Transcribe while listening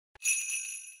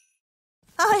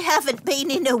haven't been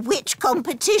in a witch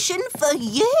competition for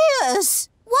years.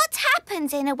 What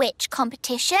happens in a witch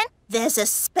competition? There's a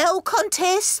spell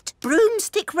contest,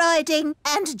 broomstick riding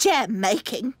and jam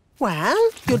making. Well,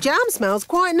 your jam smells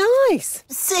quite nice.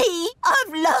 See,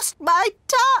 I've lost my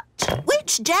touch.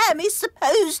 Witch jam is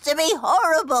supposed to be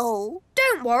horrible.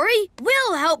 Don't worry,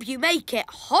 we'll help you make it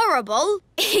horrible.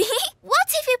 What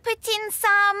if you put in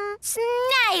some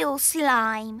snail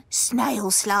slime? Snail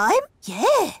slime?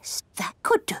 Yes, that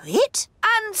could do it.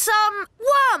 And some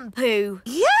worm poo.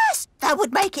 Yes, that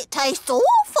would make it taste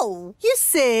awful. You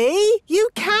see, you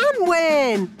can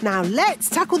win. Now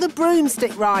let's tackle the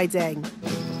broomstick riding.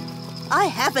 I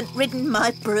haven't ridden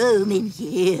my broom in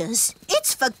years.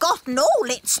 It's forgotten all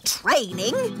its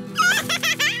training.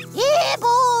 Here,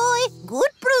 boy.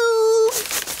 Good broom.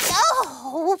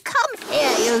 Oh, come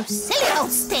here, you silly old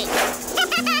stick.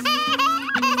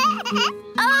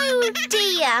 Oh,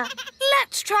 dear.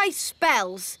 Let's try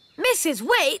spells. Mrs.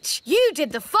 Witch, you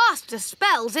did the fastest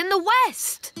spells in the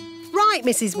West. Right,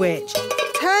 Mrs. Witch.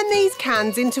 Turn these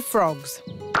cans into frogs.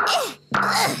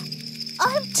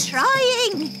 I'm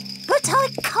trying, but I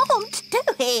can't do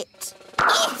it.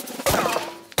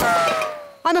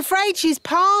 I'm afraid she's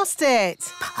past it.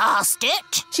 Past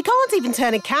it? She can't even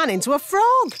turn a can into a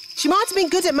frog. She might have been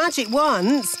good at magic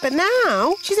once, but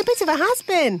now she's a bit of a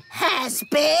has-been.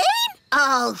 Has-been?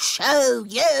 I'll show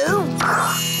you.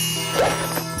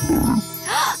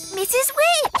 Mrs.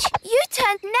 Witch, you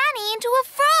turned Nanny into a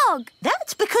frog.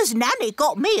 That's because Nanny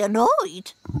got me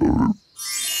annoyed.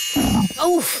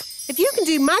 Oof! If you can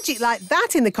do magic like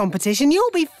that in the competition,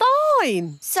 you'll be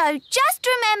fine. So just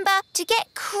remember to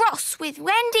get cross with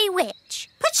Wendy Witch.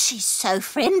 But she's so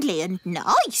friendly and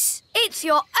nice. It's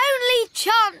your only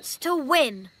chance to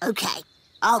win. OK,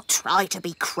 I'll try to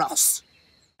be cross.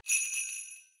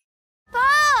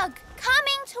 Fog,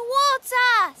 coming towards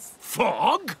us.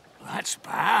 Fog? That's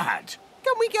bad.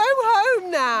 Can we go home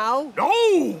now?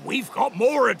 No, we've got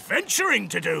more adventuring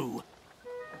to do.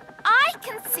 I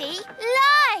can see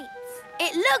lights.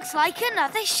 It looks like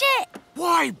another ship.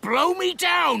 Why, blow me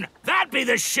down! That be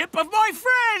the ship of my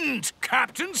friend,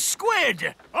 Captain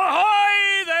Squid.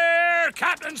 Ahoy there,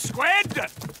 Captain Squid!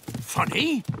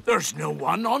 Funny, there's no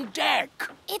one on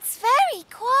deck. It's very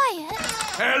quiet.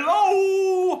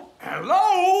 Hello?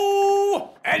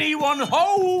 Hello? Anyone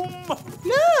home?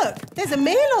 Look, there's a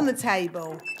meal on the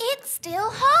table. It's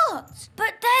still hot.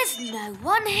 But there's no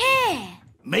one here.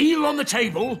 Meal on the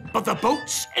table, but the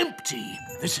boat's empty.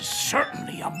 This is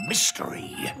certainly a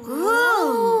mystery.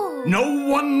 Ooh. No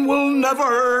one will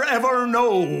never, ever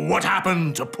know what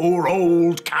happened to poor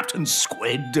old Captain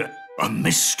Squid. A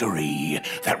mystery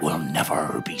that will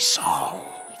never be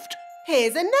solved.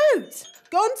 Here's a note.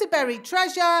 Gone to bury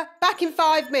treasure, back in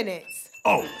 5 minutes.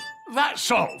 Oh, that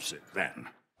solves it then.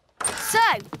 So,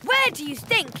 where do you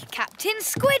think Captain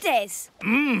Squid is?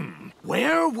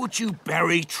 Where would you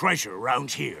bury treasure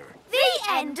round here? The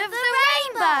end of the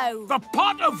rainbow. The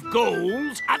pot of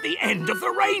gold at the end of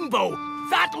the rainbow.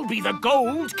 That'll be the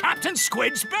gold Captain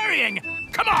Squid's burying.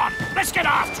 Come on, let's get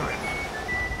after him.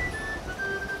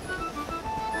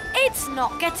 It's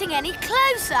not getting any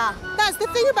closer. That's the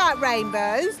thing about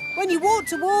rainbows. When you walk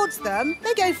towards them,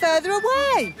 they go further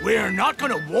away. We're not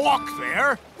going to walk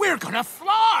there. We're going to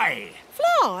fly.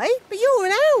 Fly? But you're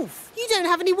an elf. You don't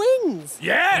have any wings.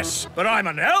 Yes, but I'm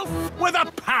an elf with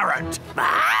a parrot.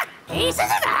 Ah, he's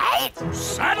an eight.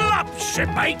 Saddle up,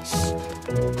 shipmates.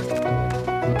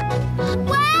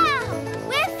 Wow!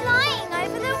 We're flying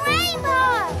over the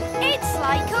rainbow. It's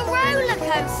like a roller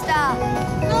coaster.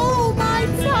 Oh, my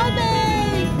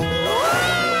tummy!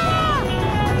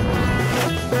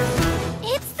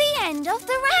 It's the end of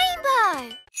the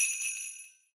rainbow.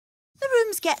 The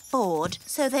rooms get bored,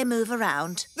 so they move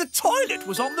around. The toilet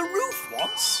was on the roof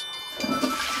once.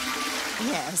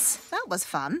 Yes, that was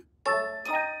fun.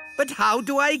 But how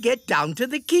do I get down to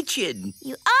the kitchen?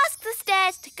 You ask the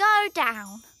stairs to go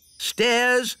down.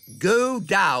 Stairs go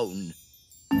down.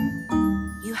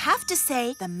 You have to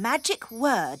say the magic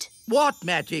word. What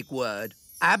magic word?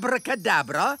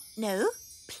 Abracadabra? No,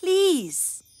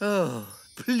 please. Oh,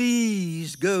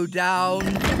 please go down.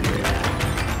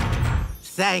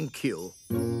 Thank you.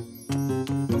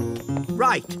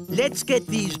 Right, let's get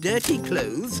these dirty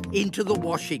clothes into the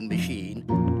washing machine.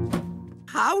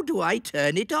 How do I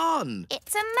turn it on?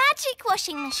 It's a magic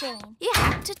washing machine. You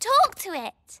have to talk to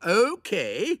it.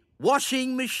 OK.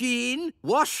 Washing machine,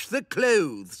 wash the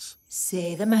clothes.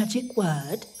 Say the magic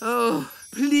word. Oh,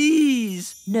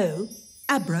 please. No,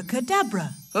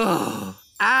 abracadabra. Oh,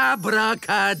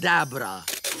 abracadabra.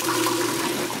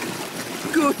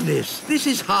 Goodness, this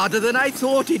is harder than I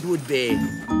thought it would be.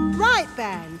 Right,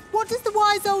 Ben. What does the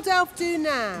wise old elf do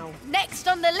now? Next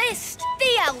on the list,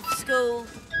 the elf school.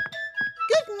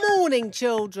 Good morning,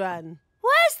 children.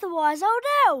 Where's the wise old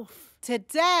elf?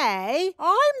 Today,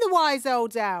 I'm the wise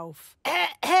old elf.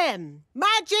 Ahem.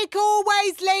 Magic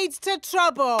always leads to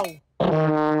trouble.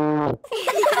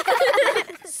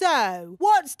 So,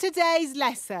 what's today's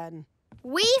lesson?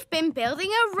 We've been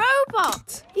building a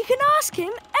robot. You can ask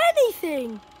him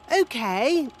anything.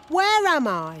 OK, where am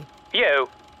I? You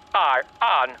are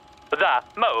on the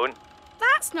moon.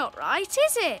 That's not right,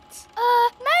 is it?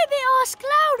 Maybe ask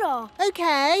louder.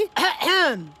 OK.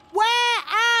 Ahem. Where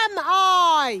am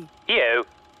I? You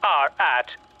are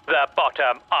at the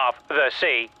bottom of the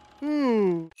sea.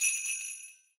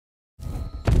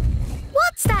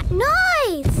 What's that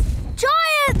noise?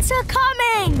 Giants are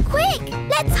coming! Quick,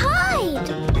 let's hide.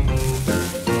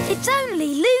 It's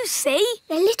only Lucy.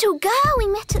 The little girl we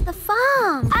met at the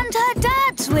farm. And her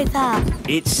dad's with her.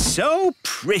 It's so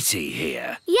pretty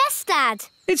here. Yes, Dad.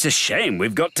 It's a shame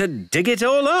we've got to dig it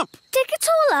all up Dig it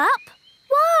all up?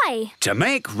 Why? to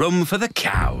make room for the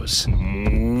cows.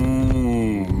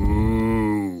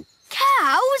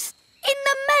 Cows? In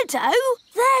the meadow?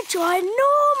 They're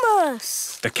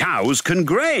ginormous. The cows can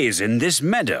graze in this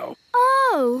meadow.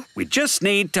 Oh. We just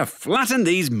need to flatten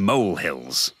these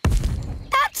molehills.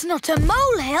 That's not a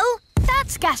molehill.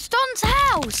 That's Gaston's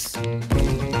house.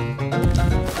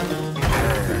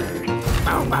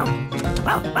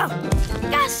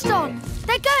 Gaston,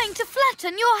 they're going to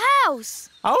flatten your house.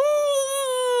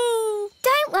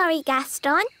 Don't worry,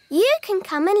 Gaston. You can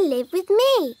come and live with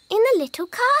me in the little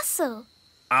castle.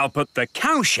 I'll put the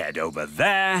cowshed over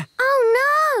there.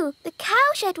 Oh, no! The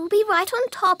cowshed will be right on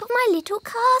top of my little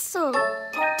castle.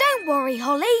 Don't worry,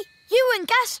 Holly. You and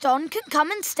Gaston can come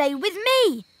and stay with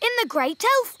me in the great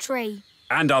elf tree.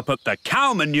 And I'll put the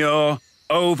cow manure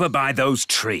over by those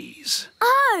trees.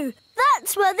 Oh,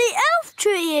 that's where the elf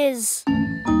tree is.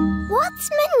 What's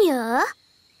manure?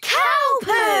 Cow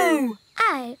poo!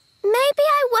 Oh, maybe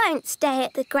I won't stay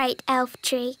at the great elf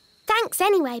tree. Thanks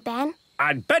anyway, Ben.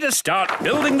 I'd better start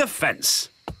building the fence.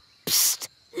 Psst!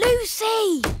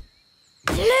 Lucy!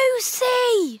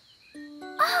 Lucy!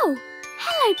 Oh,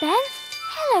 hello, Ben.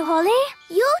 Hello, Holly.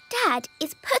 Your dad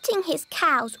is putting his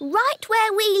cows right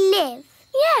where we live.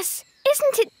 Yes,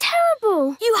 isn't it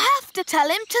terrible? You have to tell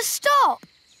him to stop.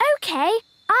 OK,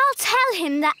 I'll tell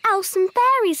him that elves and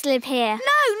fairies live here.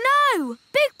 No!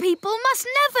 Big people must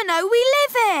never know we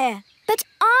live here. But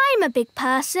I'm a big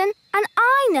person, and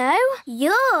I know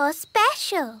you're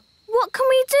special. What can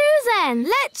we do then?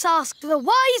 Let's ask the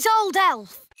wise old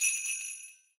elf.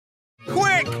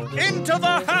 Quick! Into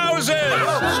the houses!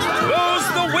 Close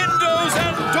the windows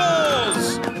and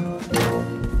doors!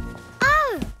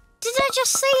 Oh, did I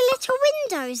just see little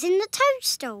windows in the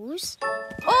toadstools?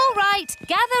 All right,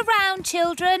 gather round,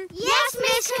 children. Yes,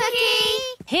 Miss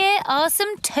Cookie. Here are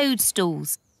some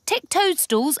toadstools. Tick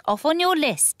toadstools off on your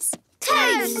lists.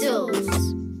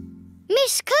 Toadstools.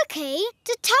 Miss Cookie,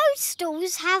 do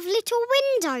toadstools have little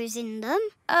windows in them?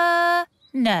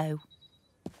 No.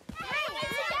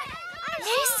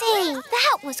 Lucy,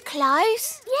 that was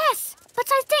close. Yes, but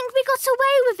I think we got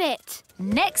away with it.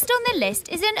 Next on the list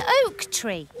is an oak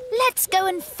tree. Let's go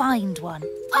and find one.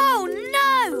 Oh,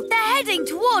 no! They're heading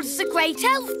towards the great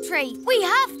elf tree. We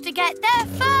have to get there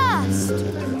first.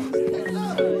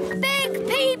 Big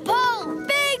people,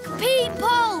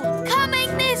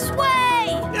 coming this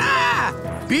way. Ah!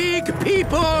 Big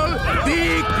people!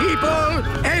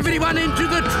 Everyone into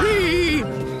the tree!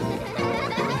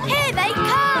 Here they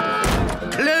come.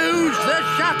 Close the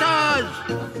shutters!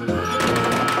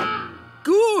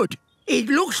 Good. It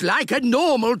looks like a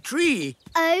normal tree.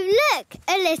 Oh, look,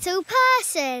 a little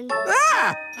person.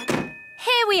 Ah!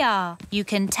 Here we are. You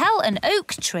can tell an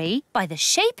oak tree by the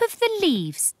shape of the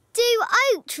leaves. Do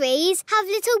oak trees have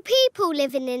little people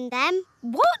living in them?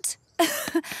 What?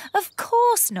 Of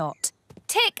course not.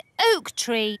 Tick oak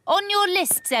tree on your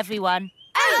lists, everyone.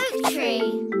 Oak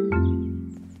tree.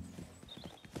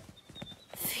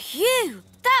 Phew,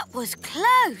 that was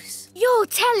close. You're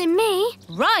telling me?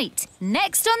 Right.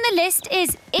 Next on the list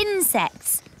is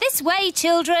insects. This way,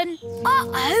 children.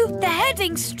 Uh-oh, they're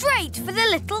heading straight for the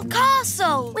little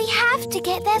castle. We have to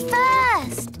get there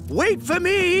first. Wait for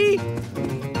me!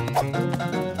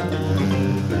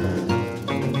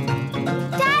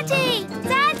 Daddy!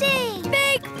 Daddy!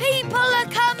 Big people are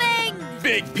coming.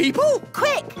 Big people?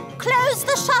 Quick, close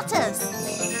the shutters.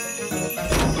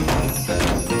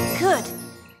 Good.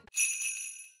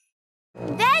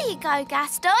 There you go,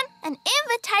 Gaston. An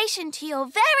invitation to your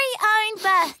very own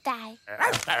birthday.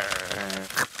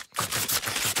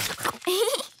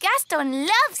 Gaston Gaston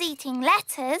loves eating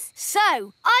letters. So,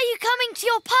 are you coming to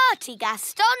your party,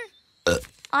 Gaston?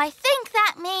 I think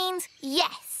that means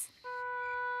yes.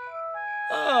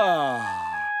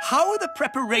 How are the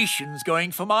preparations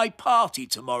going for my party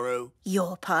tomorrow?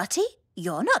 Your party?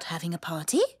 You're not having a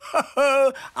party.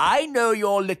 I know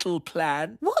your little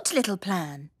plan. What little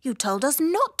plan? You told us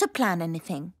not to plan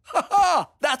anything.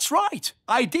 That's right.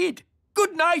 I did.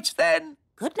 Good night, then.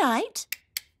 Good night.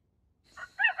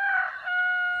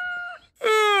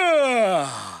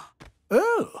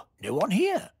 Oh, no one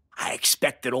here. I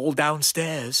expect they're all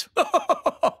downstairs.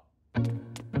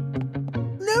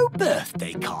 No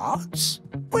birthday cards.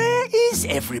 Where is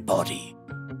everybody?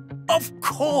 Of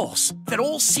course, they're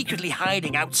all secretly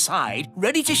hiding outside,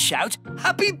 ready to shout,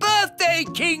 "Happy birthday,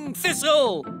 King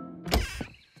Thistle!"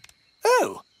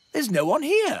 Oh, there's no one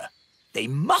here. They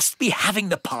must be having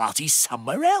the party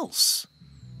somewhere else.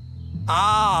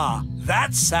 Ah,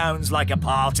 that sounds like a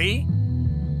party.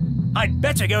 I'd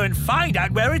better go and find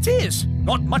out where it is.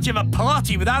 Not much of a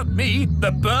party without me,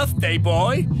 the birthday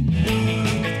boy.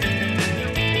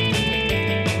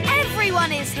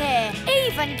 Everyone is here,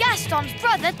 even Gaston's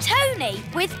brother Tony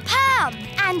with Pam.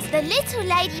 And the little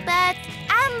ladybirds,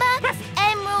 Amber,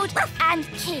 Emerald and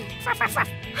Keith.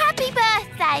 Happy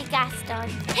birthday, Gaston.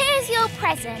 Here's your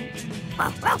present.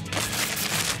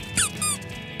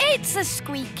 It's a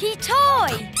squeaky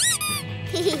toy.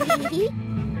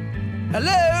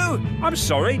 Hello? I'm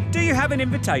sorry, do you have an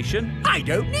invitation? I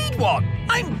don't need one.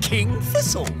 I'm King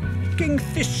Thistle. King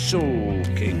Thistle,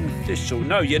 King Thistle.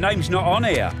 No, your name's not on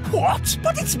here. What?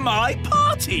 But it's my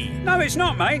party. No, it's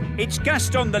not, mate. It's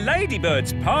Gaston the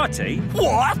Ladybird's party.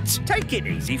 What? Take it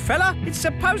easy, fella. It's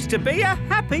supposed to be a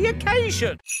happy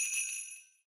occasion.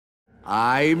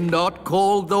 I'm not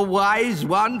called the Wise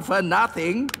One for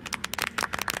nothing.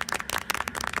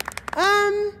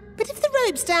 But if the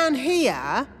rope's down here,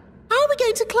 how are we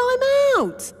going to climb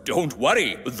out? Don't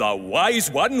worry, the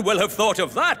Wise One will have thought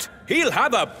of that. He'll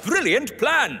have a brilliant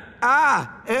plan.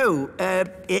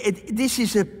 This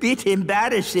is a bit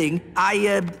embarrassing.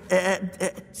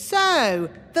 So,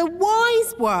 the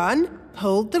Wise One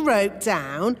pulled the rope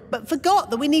down, but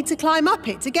forgot that we need to climb up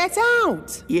it to get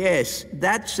out. Yes,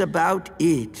 that's about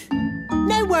it.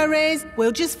 No worries,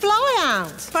 we'll just fly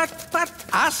out. But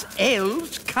us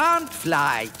elves can't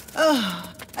fly. Oh,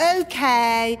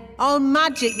 OK. I'll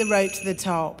magic the rope to the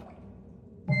top.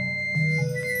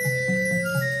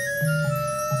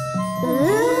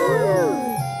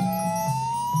 Ooh.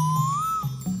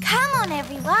 Come on,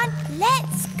 everyone.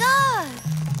 Let's go.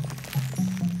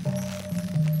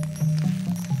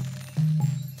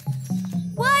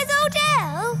 Wise old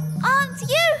elf, aren't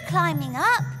you climbing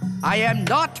up? I am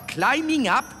not climbing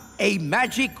up a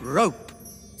magic rope.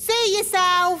 See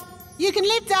yourself. You can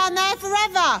live down there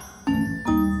forever.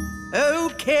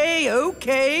 OK.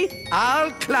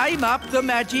 I'll climb up the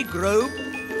magic rope.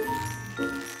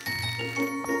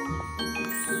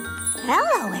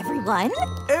 Hello, everyone.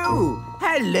 Oh,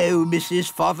 hello,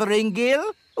 Mrs.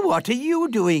 Fotheringill. What are you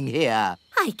doing here?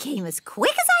 I came as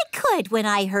quick as I could when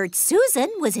I heard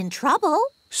Susan was in trouble.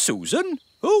 Susan?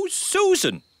 Who's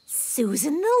Susan?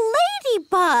 Susan the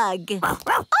ladybug.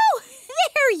 Oh,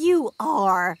 there you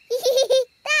are.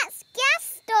 That's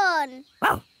Gaston.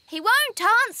 He won't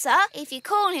answer if you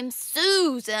call him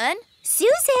Susan.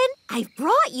 Susan, I've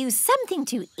brought you something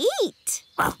to eat.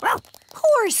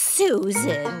 Poor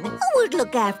Susan. Who would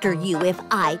look after you if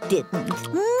I didn't?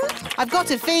 I've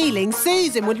got a feeling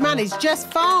Susan would manage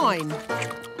just fine.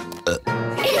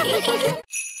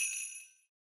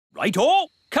 Right-o.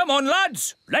 Come on,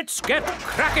 lads. Let's get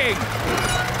cracking.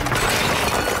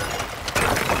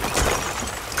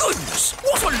 Goodness,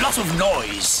 what a lot of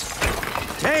noise.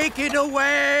 Take it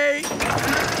away.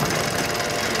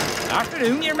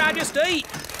 Afternoon, Your Majesty.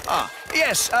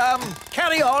 Yes,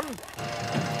 carry on.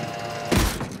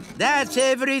 That's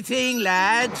everything,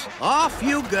 lads. Off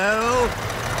you go.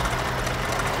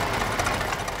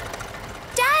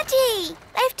 Daddy,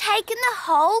 they've taken the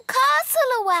whole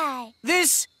castle away.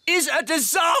 This is a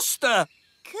disaster.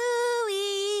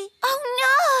 Cooey. Oh,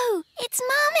 no, it's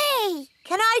Mummy.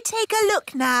 Can I take a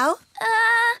look now?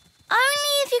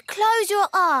 Only if you close your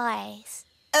eyes.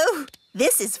 Oh,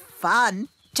 this is fun.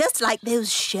 Just like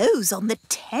those shows on the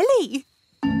telly.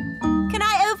 Can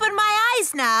I open my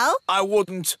eyes now? I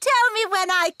wouldn't. Tell me when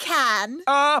I can.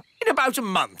 In about a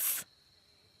month.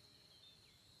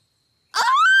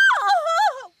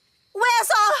 Oh!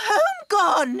 Where's our home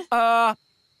gone?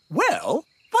 Well...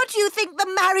 What do you think the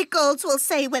marigolds will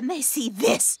say when they see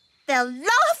this? They'll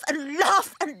laugh and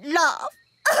laugh and laugh.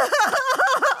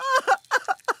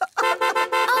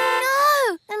 Oh,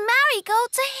 no! The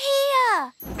marigolds are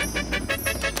here.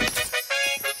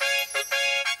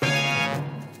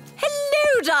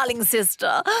 darling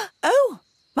sister. Oh,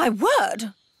 my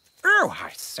word. Oh,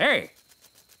 I say.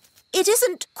 It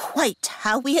isn't quite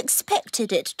how we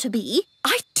expected it to be.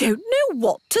 I don't know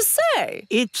what to say.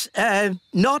 It's,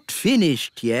 not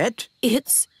finished yet.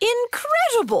 It's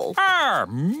incredible.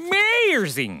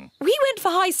 Amazing. We went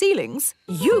for high ceilings.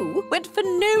 You went for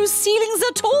no ceilings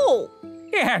at all.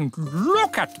 And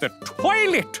look at the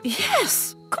toilet.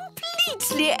 Yes,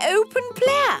 completely open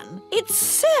plan. It's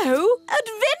so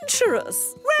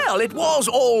adventurous. Well, it was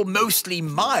all mostly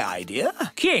my idea.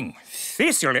 King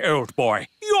Thistle, old boy,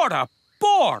 you're a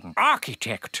born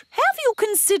architect. Have you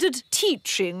considered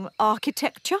teaching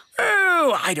architecture?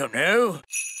 Oh, I don't know.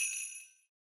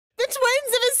 The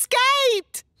twins have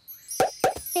escaped!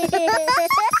 They're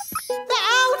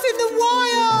out in the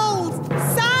wild!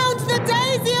 Sound the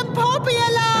Daisy and Poppy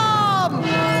alarm!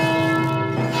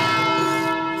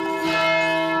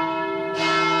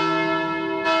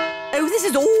 Oh, this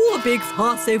is all a big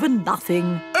fuss over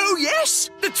nothing. Oh, yes!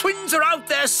 The twins are out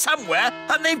there somewhere,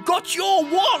 and they've got your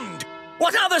wand!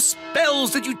 What other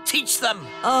spells did you teach them?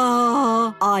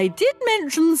 I did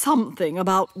mention something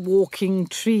about walking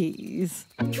trees.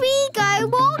 Tree go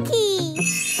walkies.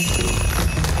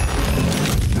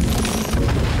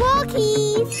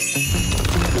 Walkies.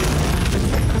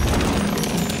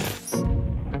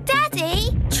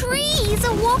 Daddy, trees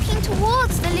are walking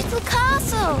towards the little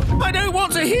castle. I don't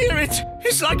want to hear it.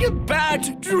 It's like a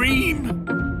bad dream.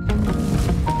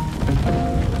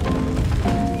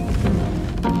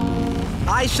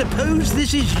 I suppose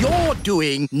this is your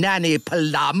doing, Nanny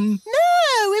Plum.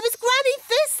 No, it was Granny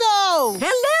Thistle.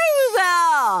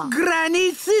 Hello there.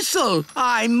 Granny Thistle,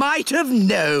 I might have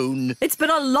known. It's been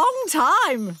a long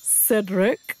time,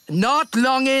 Cedric. Not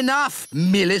long enough,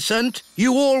 Millicent.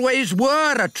 You always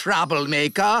were a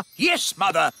troublemaker. Yes,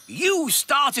 Mother. You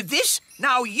started this.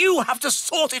 Now you have to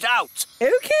sort it out.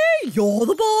 OK, you're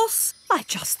the boss. I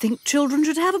just think children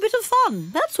should have a bit of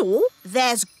fun, that's all.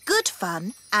 There's good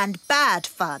fun and bad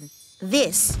fun.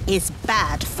 This is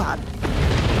bad fun.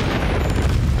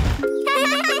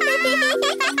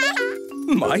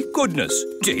 My goodness,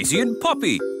 Daisy and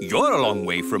Poppy, you're a long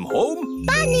way from home.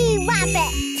 Bunny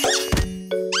rabbit.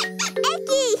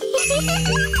 Eggy.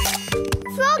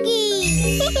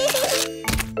 Froggy.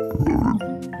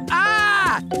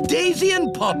 Ah! Daisy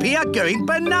and Poppy are going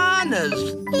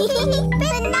bananas.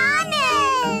 Bananas.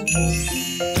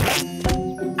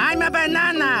 I'm a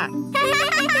banana.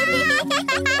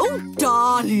 Oh,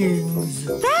 darlings.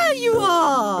 There you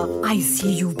are. I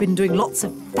see you've been doing lots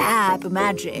of fab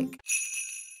magic.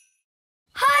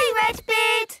 Hi,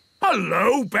 Redbeard.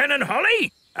 Hello, Ben and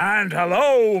Holly. And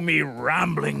hello, me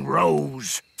rambling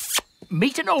Rose.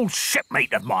 Meet an old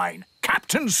shipmate of mine,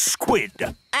 Captain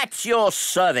Squid. At your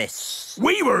service.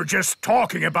 We were just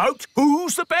talking about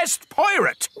who's the best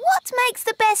pirate. What makes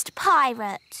the best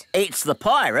pirate? It's the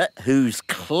pirate who's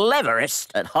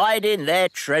cleverest at hiding their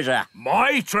treasure.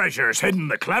 My treasure's hidden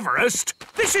the cleverest.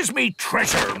 This is me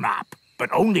treasure map,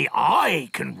 but only I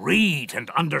can read and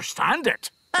understand it.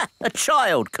 A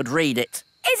child could read it.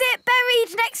 Is it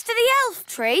buried next to the elf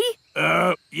tree?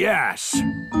 Yes.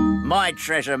 My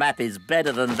treasure map is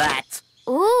better than that.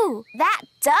 Ooh, that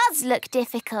does look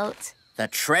difficult. The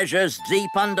treasure's deep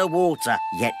underwater,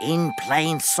 yet in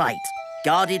plain sight,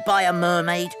 guarded by a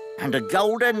mermaid and a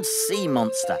golden sea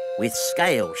monster with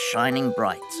scales shining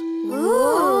bright.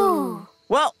 Ooh.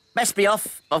 Well, best be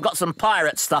off. I've got some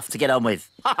pirate stuff to get on with.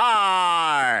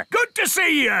 Ha-ha! Good to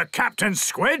see you, Captain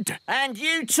Squid. And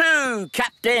you too,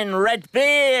 Captain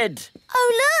Redbeard.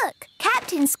 Oh, look!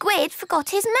 Captain Squid forgot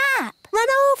his map. Run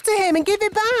after him and give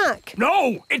it back.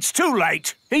 No, it's too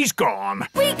late. He's gone.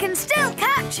 We can still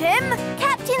catch him.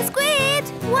 Captain Squid,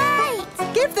 wait!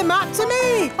 Give the map to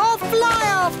me. I'll fly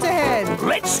after him.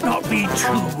 Let's not be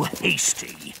too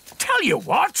hasty. Tell you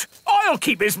what, I'll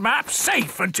keep his map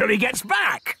safe until he gets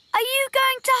back. Are you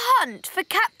going to hunt for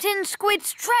Captain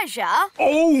Squid's treasure?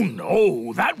 Oh,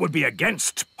 no, that would be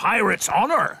against pirate's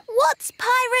honour. What's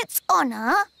pirate's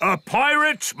honour? A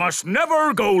pirate must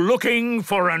never go looking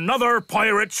for another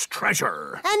pirate's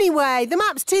treasure. Anyway, the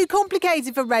map's too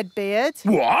complicated for Redbeard.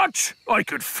 What? I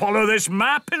could follow this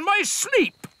map in my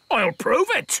sleep. I'll prove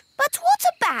it. But what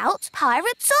about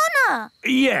pirate's honour?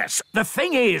 Yes, the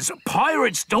thing is,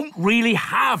 pirates don't really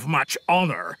have much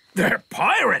honour. They're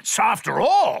pirates, after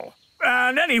all.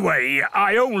 And anyway,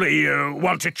 I only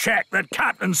want to check that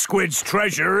Captain Squid's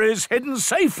treasure is hidden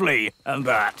safely, and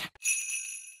that.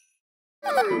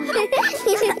 Look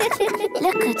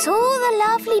at all the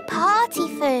lovely party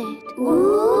food.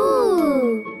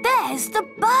 Ooh! There's Where's the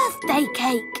birthday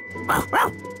cake?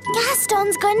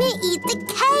 Gaston's gonna eat the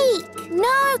cake.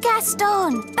 No,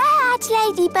 Gaston. Bad,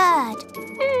 Ladybird.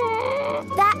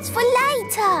 That's for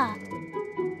later.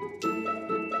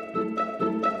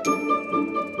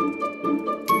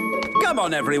 Come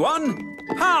on, everyone.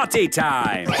 Party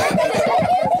time.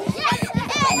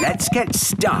 Let's get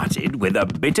started with a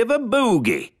bit of a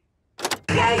boogie.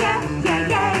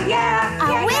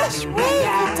 I wish we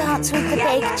could dance with the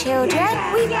big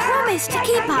children. We promised to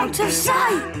keep out of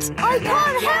sight. I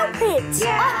can't help it. I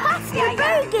have to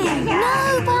boogie.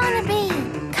 No, Barnaby.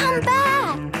 Come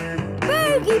back.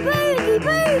 Boogie, boogie,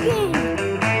 boogie.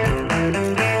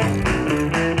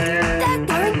 They're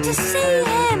going to see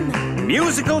him.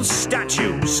 Musical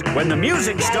statues. When the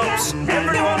music stops,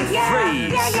 everyone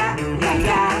freeze.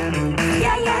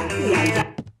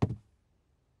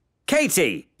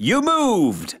 Katie, you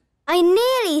moved. I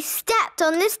nearly stepped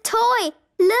on this toy.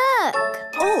 Look.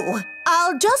 Oh,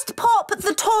 I'll just pop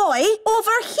the toy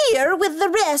over here with the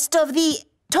rest of the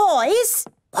toys.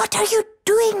 What are you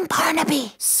doing,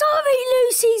 Barnaby? Sorry,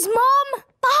 Lucy's mum.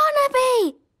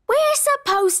 Barnaby, we're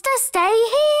supposed to stay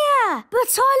here.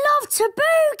 But I love to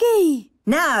boogie.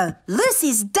 Now,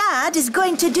 Lucy's dad is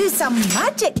going to do some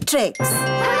magic tricks.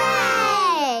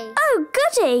 Hooray! Oh,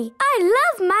 goody. I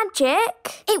love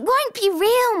magic. It won't be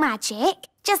real magic,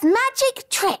 just magic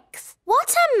tricks.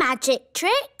 What are magic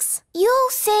tricks? You'll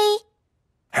see.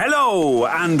 Hello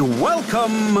and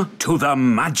welcome to the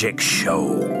magic show.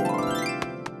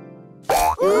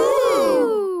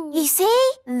 Ooh! You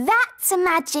see? That's a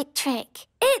magic trick.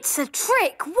 It's a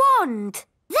trick wand.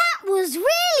 That was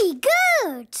really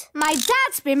good. My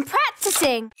dad's been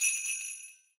practicing.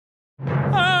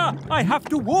 I have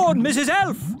to warn Mrs.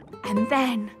 Elf. And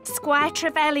then Squire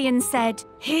Trevelyan said,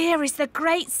 "Here is the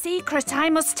great secret I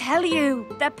must tell you.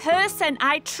 The person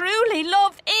I truly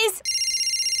love is..."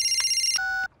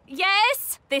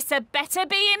 Yes, this had better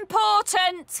be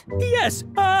important. Yes,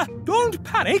 don't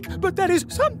panic, but there is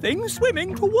something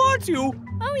swimming towards you.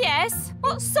 Oh, yes?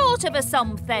 What sort of a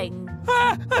something?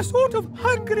 A sort of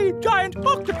hungry giant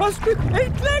octopus with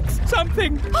 8 legs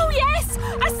something. Oh, yes!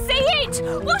 I see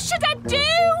it! What should I do?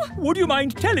 Would you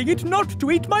mind telling it not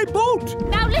to eat my boat?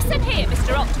 Now listen here,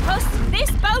 Mr. Octopus.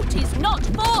 This boat is not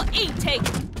for eating.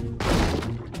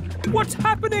 What's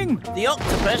happening? The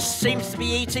octopus seems to be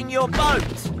eating your boat.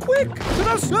 Quick, to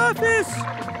the surface!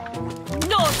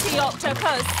 Naughty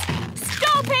octopus!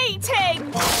 Stop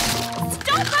eating!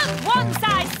 Stop at once,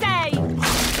 I say!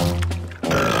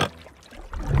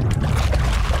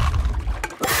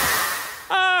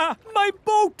 My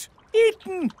boat!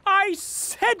 Eaten! I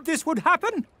said this would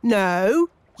happen! No,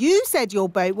 you said your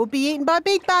boat would be eaten by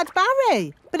Big Bad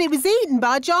Barry, but it was eaten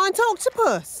by a giant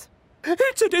octopus.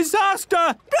 It's a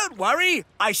disaster! Don't worry.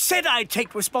 I said I'd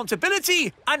take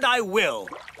responsibility, and I will.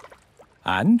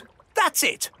 And? That's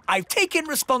it. I've taken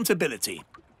responsibility.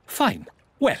 Fine.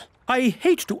 Well, I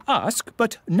hate to ask,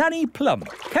 but Nanny Plum,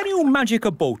 can you magic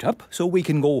a boat up so we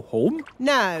can go home?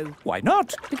 No. Why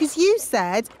not? Because you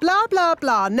said, blah, blah,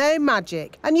 blah, no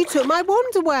magic, and you took my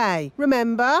wand away,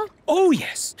 remember? Oh,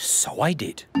 yes, so I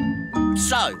did.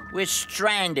 So, we're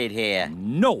stranded here.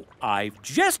 No, I've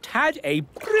just had a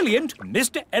brilliant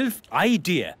Mr. Elf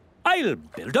idea. I'll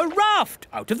build a raft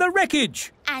out of the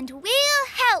wreckage. And we'll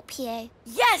help you.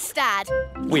 Yes, Dad.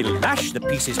 We'll lash the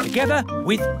pieces together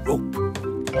with rope.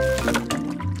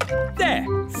 There,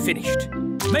 finished.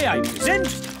 May I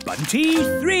present Bunty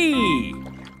 3?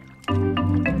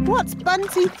 What's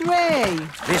Bunty 3?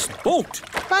 This boat.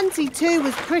 Bunty 2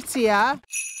 was prettier.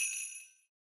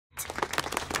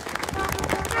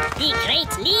 The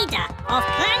great leader of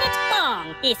Planet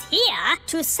Bong is here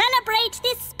to celebrate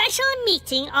this special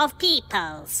meeting of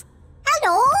peoples.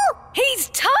 Hello? He's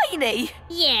tiny.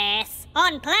 Yes,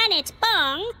 on Planet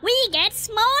Bong, we get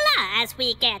smaller as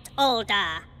we get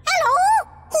older. Hello?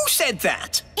 Who said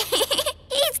that?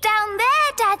 He's down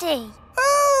there, Daddy.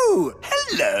 Oh,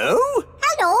 hello.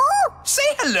 Hello?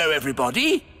 Say hello,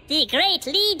 everybody. The great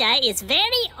leader is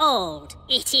very old.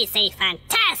 It is a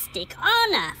fantastic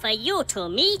honor for you to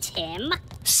meet him.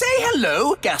 Say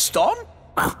hello, Gaston.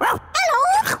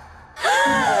 Hello?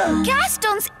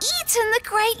 Gaston's eaten the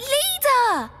great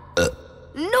leader.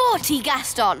 Naughty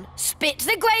Gaston. Spit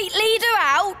the great leader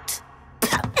out.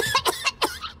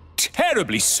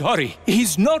 Terribly sorry.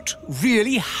 He's not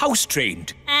really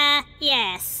house-trained.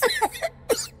 Yes.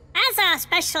 As our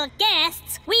special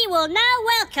guests, we will now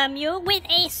welcome you with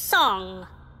a song.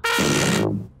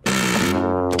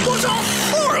 What a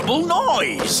horrible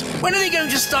noise! When are they going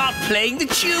to start playing the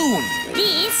tune?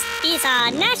 This is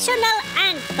our national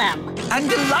anthem. And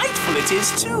delightful it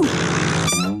is too.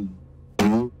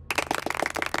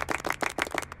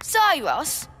 Hi,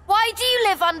 Ross. Why do you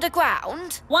live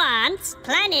underground? Once,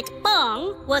 Planet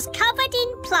Bong was covered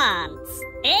in plants.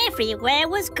 Everywhere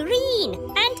was green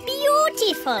and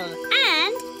beautiful,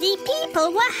 and the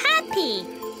people were happy.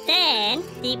 Then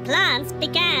the plants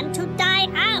began to die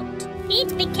out.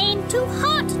 It became too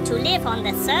hot to live on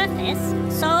the surface,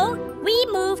 so we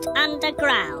moved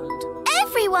underground.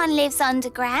 Everyone lives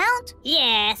underground.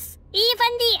 Yes,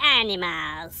 even the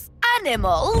animals.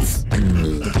 Animals?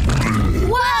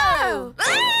 Whoa!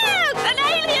 An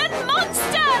alien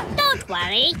monster! Don't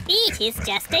worry, it is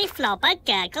just a flobber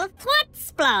gurgle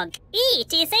thwutsplog.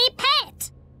 It is a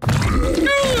pet.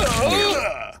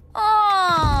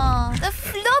 Oh, the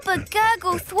flobber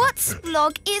gurgle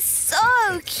thwutsplog is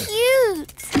so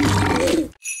cute.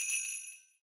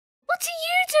 What are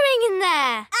you doing in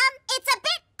there? It's a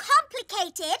bit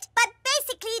complicated, but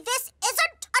basically this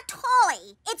isn't a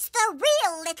toy. It's the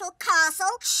real little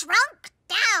castle shrunk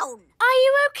down. Are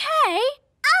you okay?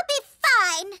 I'll be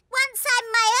fine once I'm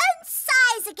my own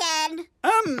size again.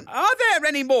 Are there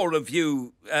any more of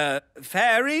you,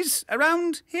 fairies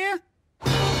around here?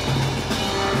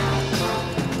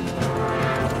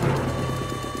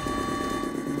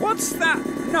 What's that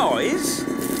noise?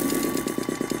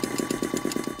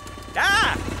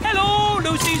 Ah! Hello,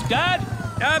 Lucy's dad.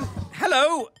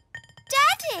 Hello.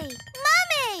 Daddy!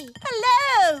 Mummy!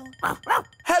 Hello.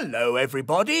 Hello,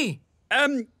 everybody.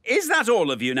 Is that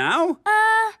all of you now?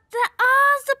 There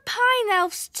are the pine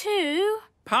elves too.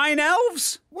 Pine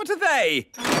elves? What are they?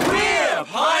 We're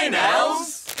Pine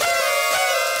Elves.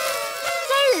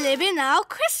 They live in our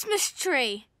Christmas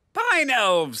tree. Pine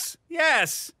elves.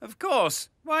 Yes, of course.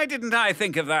 Why didn't I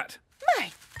think of that?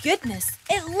 My goodness,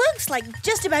 it looks like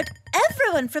just about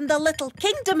everyone from the Little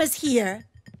Kingdom is here.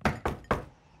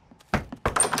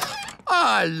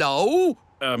 Hello.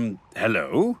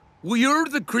 Hello? We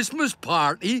heard the Christmas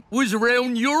party was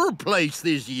around your place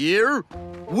this year.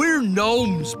 We're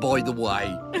gnomes, by the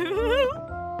way.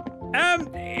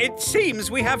 It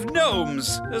seems we have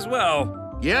gnomes as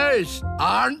well. Yes,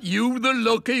 aren't you the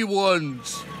lucky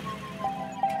ones?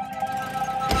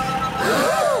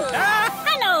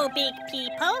 Hello, big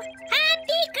people.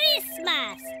 Happy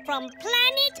Christmas from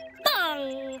Planet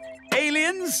Bong.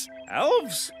 Aliens,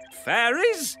 elves,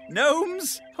 fairies,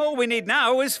 gnomes. All we need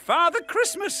now is Father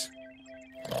Christmas.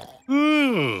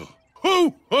 Ho,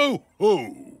 ho,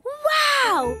 ho.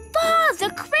 Wow! Father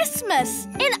Christmas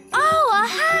in our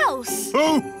house!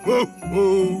 Ho, ho,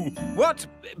 ho. What?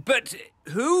 But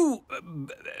who?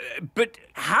 But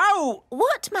how?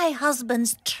 What my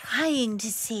husband's trying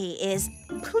to say is,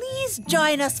 please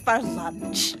join us for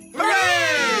lunch.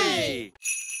 Hooray!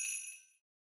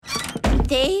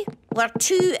 They were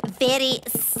two very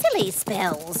silly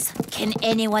spells. Can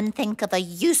anyone think of a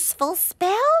useful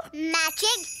spell?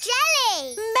 Magic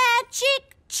jelly!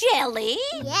 Magic jelly?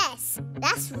 Yes,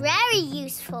 that's very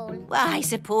useful. Well, I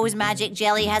suppose magic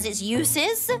jelly has its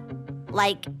uses.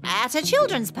 Like at a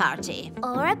children's party.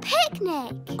 Or a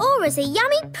picnic. Or as a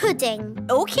yummy pudding.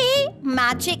 OK,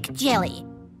 magic jelly.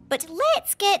 But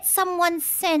let's get someone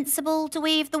sensible to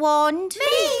wave the wand.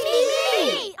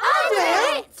 Me! I'll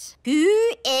do it!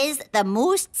 Who is the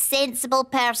most sensible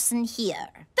person here?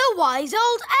 The wise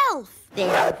old elf.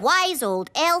 The wise old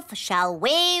elf shall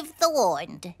wave the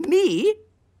wand. Me?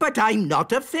 But I'm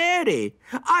not a fairy.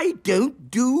 I don't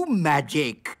do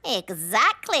magic.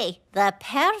 Exactly. The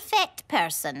perfect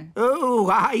person. Oh,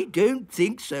 I don't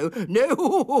think so.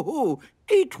 No,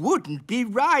 it wouldn't be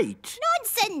right.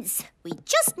 Nonsense. We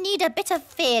just need a bit of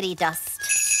fairy dust.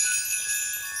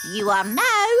 You are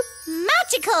now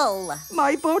magical.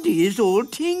 My body is all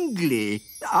tingly.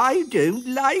 I don't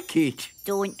like it.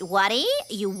 Don't worry.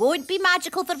 You won't be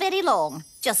magical for very long.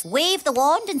 Just wave the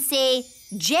wand and say,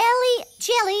 jelly,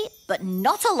 jelly, but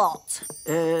not a lot.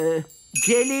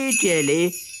 Jelly,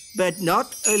 jelly, but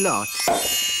not a lot.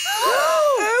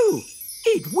 Oh,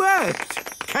 it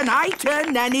worked. Can I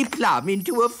turn Nanny Plum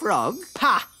into a frog?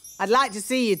 Ha! I'd like to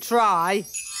see you try.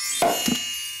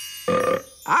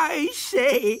 I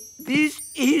say, this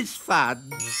is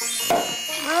fun.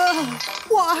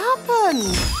 What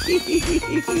happened?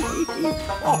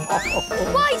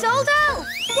 Wise old elf,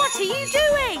 what are you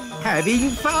doing?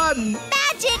 Having fun.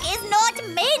 Magic is not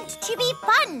meant to be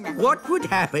fun. What would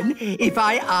happen if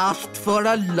I asked for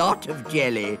a lot of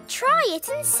jelly? Try it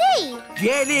and see.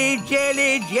 Jelly,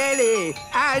 jelly, jelly,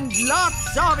 and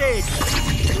lots of it.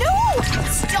 No!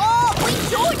 Stop! We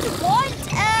don't want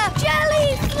a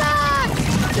jelly flash!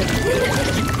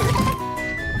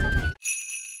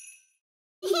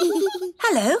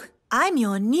 Hello, I'm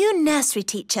your new nursery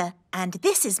teacher, and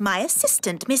this is my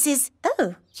assistant, Mrs.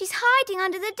 Oh. She's hiding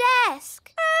under the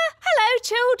desk. Hello,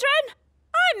 children.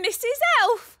 I'm Mrs.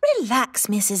 Elf. Relax,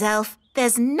 Mrs. Elf.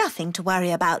 There's nothing to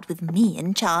worry about with me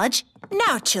in charge.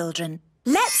 Now, children,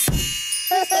 let's...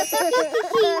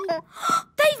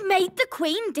 They've made the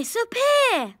Queen disappear.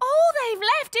 All they've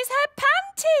left is her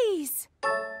panties.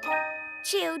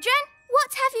 Children,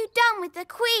 what have you done with the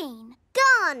Queen?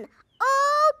 Gone.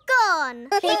 All gone.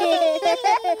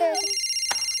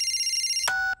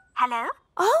 Hello?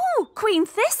 Oh, Queen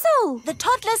Thistle. The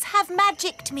toddlers have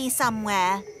magicked me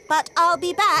somewhere, but I'll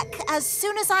be back as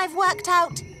soon as I've worked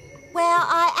out where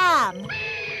I am.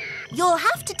 You'll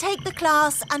have to take the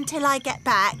class until I get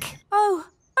back. Oh,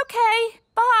 OK.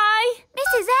 Bye.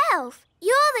 Mrs. Elf,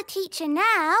 you're the teacher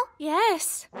now.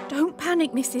 Yes. Don't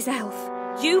panic, Mrs. Elf.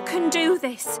 You can do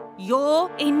this.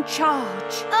 You're in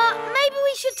charge. Maybe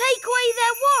we should take away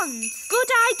their wands.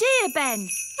 Good idea, Ben.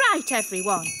 Right,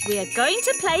 everyone. We are going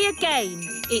to play a game.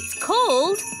 It's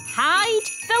called Hide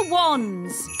the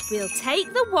Wands. We'll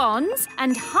take the wands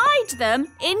and hide them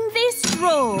in this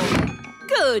drawer.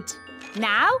 Good.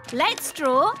 Now, let's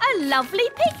draw a lovely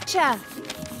picture.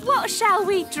 What shall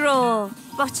we draw?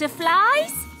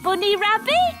 Butterflies? Bunny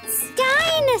rabbits?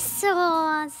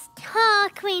 Dinosaurs. Our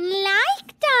Queen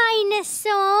like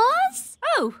dinosaurs.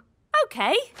 Oh,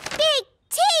 OK. Big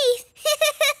teeth.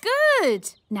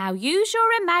 Good. Now use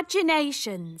your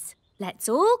imaginations. Let's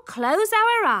all close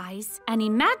our eyes and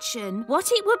imagine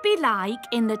what it would be like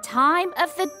in the time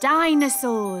of the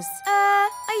dinosaurs.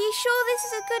 Are you sure this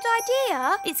is a good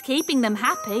idea? It's keeping them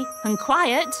happy and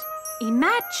quiet.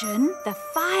 Imagine the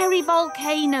fiery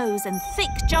volcanoes and thick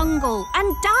jungle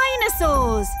and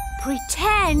dinosaurs.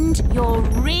 Pretend you're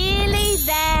really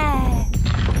there.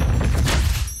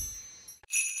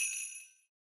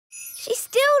 She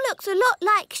still looks a lot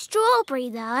like Strawberry,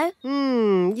 though.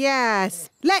 Yes.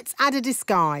 Let's add a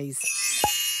disguise.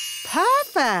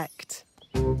 Perfect.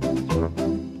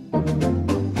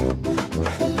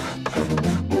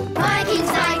 Vikings,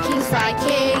 Vikings,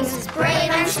 Vikings,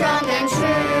 brave and strong and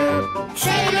true,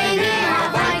 sailing in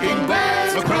our Viking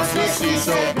boats across the sea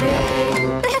so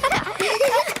blue.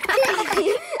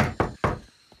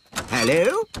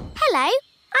 Hello? Hello,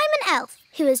 I'm an elf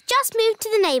who has just moved to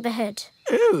the neighbourhood.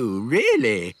 Oh,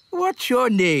 really? What's your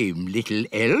name, little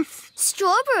elf?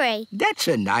 Strawberry. That's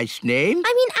a nice name.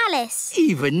 I mean Alice.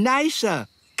 Even nicer.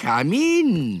 Come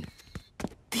in.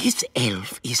 This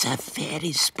elf is a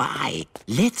fairy spy.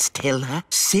 Let's tell her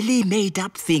silly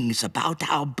made-up things about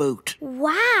our boat.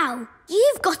 Wow,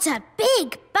 you've got a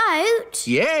big boat.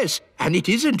 Yes, and it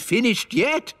isn't finished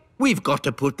yet. We've got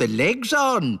to put the legs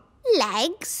on.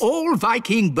 Legs? All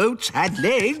Viking boats had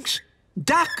legs.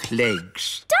 Duck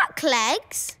legs. Duck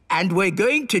legs? And we're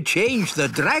going to change the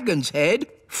dragon's head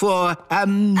for, A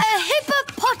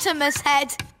hippopotamus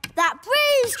head that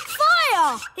breathes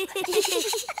fire.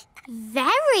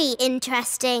 Very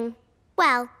interesting.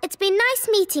 Well, it's been nice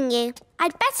meeting you.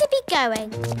 I'd better be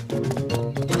going.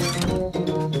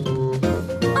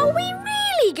 Are we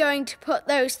really going to put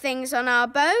those things on our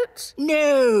boat?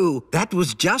 No, that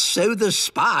was just so the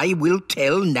spy will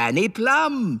tell Nanny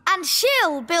Plum. And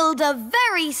she'll build a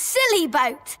very silly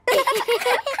boat.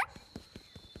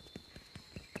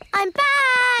 I'm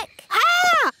back.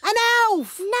 Ah, an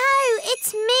elf. No,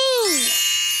 it's me.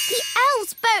 The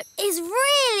elf's boat is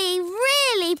really,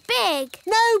 really big.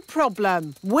 No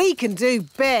problem. We can do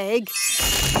big.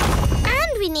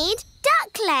 And we need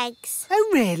duck legs. Oh,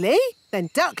 really? Then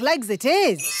duck legs it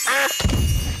is.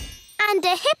 And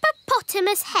a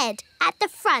hippopotamus head at the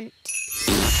front.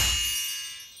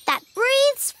 That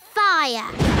breathes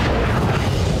fire.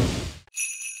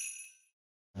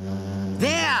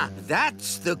 There,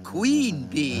 that's the queen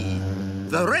bee.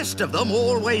 The rest of them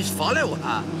always follow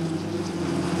her.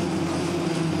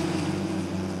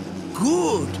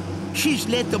 Good. She's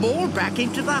led them all back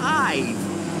into the hive.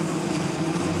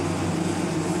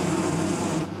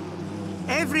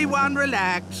 Everyone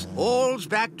relax. All's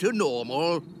back to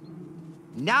normal.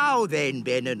 Now then,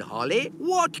 Ben and Holly,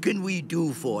 what can we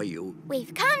do for you?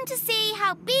 We've come to see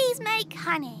how bees make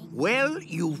honey. Well,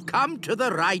 you've come to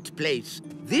the right place.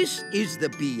 This is the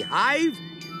beehive,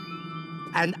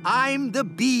 and I'm the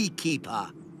beekeeper.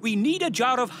 We need a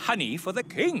jar of honey for the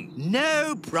king.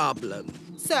 No problem.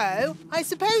 So, I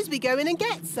suppose we go in and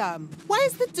get some.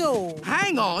 Where's the door?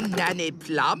 Hang on, Nanny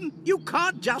Plum. You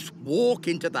can't just walk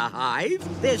into the hive.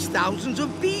 There's thousands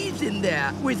of bees in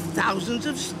there with thousands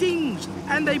of stings,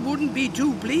 and they wouldn't be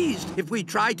too pleased if we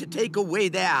tried to take away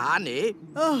their honey.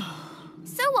 Oh.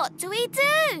 So what do we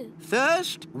do?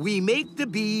 First, we make the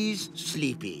bees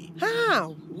sleepy.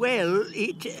 How? Well,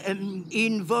 it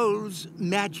involves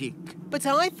magic. But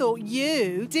I thought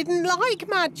you didn't like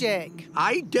magic.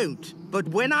 I don't. But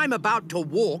when I'm about to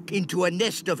walk into a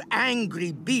nest of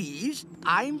angry bees,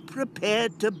 I'm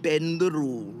prepared to bend the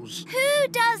rules. Who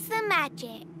does the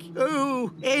magic?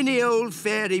 Oh, any old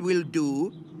fairy will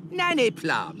do. Nanny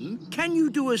Plum, can you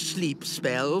do a sleep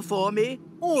spell for me?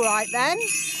 All right, then.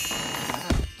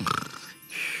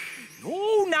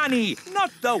 No, Nanny,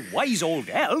 not the wise old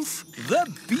elf. The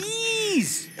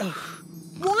bees.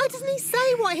 Why doesn't he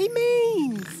say what he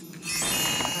means?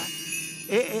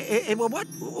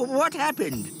 What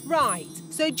happened? Right,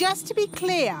 so just to be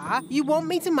clear, you want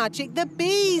me to magic the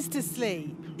bees to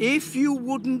sleep? If you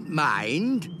wouldn't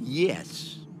mind,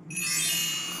 yes.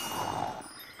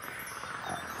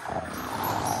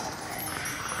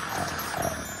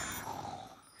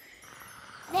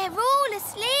 They're all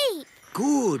asleep.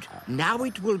 Good. Now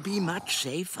it will be much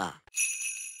safer.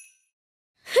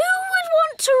 Who would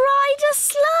want to ride a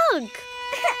slug?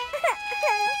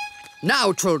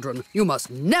 Now, children, you must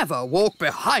never walk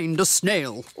behind a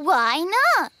snail. Why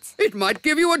not? It might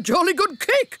give you a jolly good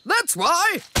kick, that's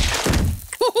why.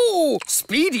 Oh,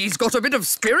 Speedy's got a bit of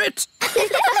spirit.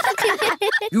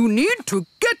 You need to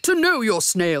get to know your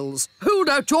snails. Hold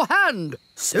out your hand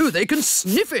so they can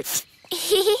sniff it.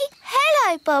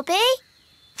 Hello, Bobby.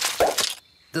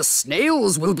 The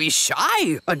snails will be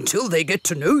shy until they get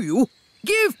to know you.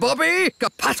 Give Bobby a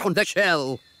pat on the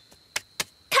shell.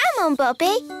 Come on,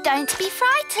 Bobby. Don't be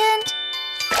frightened.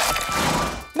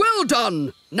 Well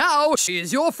done. Now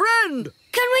she's your friend.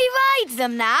 Can we ride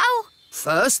them now?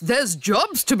 First, there's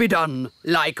jobs to be done,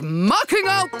 like mucking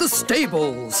out the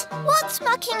stables. What's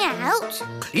mucking out?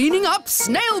 Cleaning up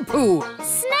snail poo.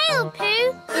 Snail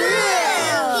poo?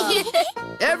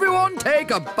 Everyone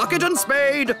take a bucket and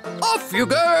spade. Off you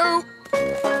go.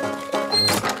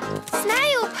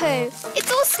 Snail poo.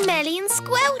 It's all smelly and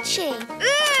squelchy.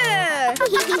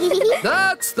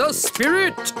 That's the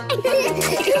spirit.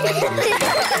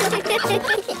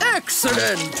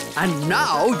 Excellent. And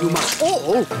now you must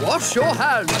all wash your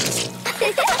hands.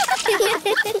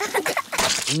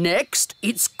 Next,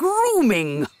 it's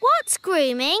grooming. What's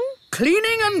grooming?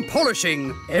 Cleaning and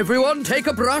polishing. Everyone take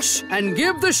a brush and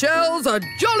give the shells a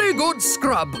jolly good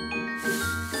scrub.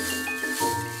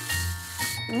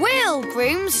 We'll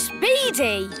groom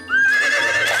Speedy.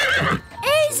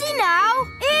 Easy now,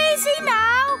 easy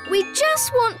now. We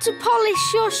just want to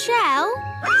polish your shell.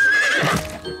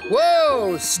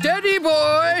 Whoa, steady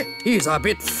boy. He's a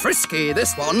bit frisky,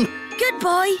 this one. Good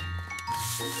boy.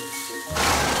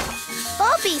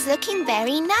 Bobby's looking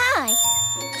very nice.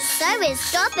 So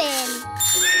is Dobbin.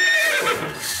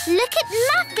 Look at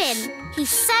Muffin. He's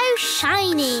so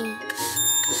shiny.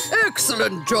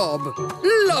 Excellent job.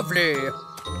 Lovely.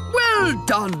 Well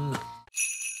done.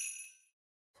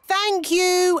 Thank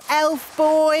you, elf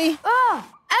boy. Oh,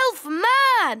 elf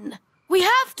man. We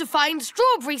have to find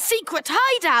Strawberry's secret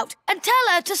hideout and tell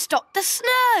her to stop the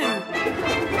snow.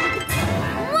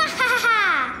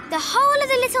 Wahaha! The whole of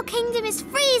the little kingdom is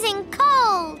freezing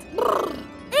cold.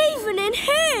 Even in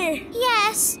here?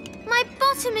 Yes. My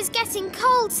bottom is getting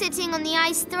cold sitting on the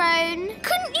ice throne.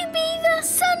 Couldn't you be the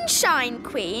Sunshine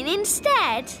Queen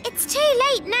instead? It's too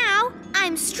late now.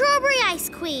 I'm Strawberry Ice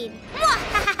Queen.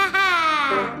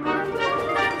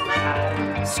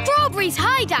 Strawberry's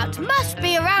hideout must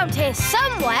be around here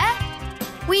somewhere.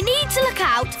 We need to look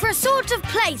out for a sort of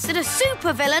place that a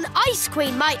supervillain Ice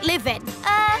Queen might live in.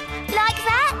 Like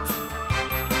that?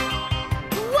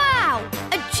 Wow!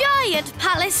 A giant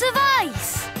palace of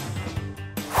ice!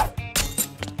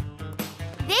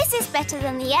 This is better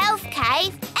than the elf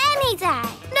cave any day.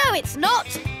 No, it's not.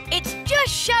 It's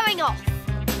just showing off.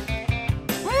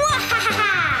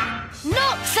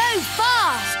 Not so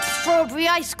fast, Strawberry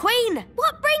Ice Queen.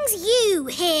 What brings you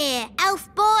here, elf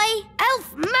boy?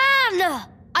 Elf man!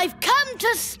 I've come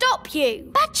to stop you.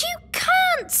 But you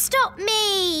can't stop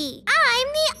me. I'm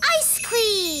the Ice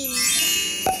Queen.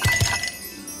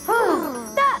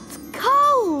 That's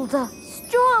cold.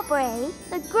 Strawberry,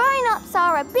 the grown-ups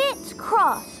are a bit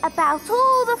cross about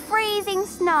all the freezing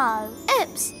snow.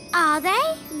 Oops, are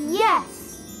they? Yes.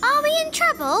 Are we in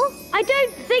trouble? I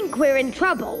don't think we're in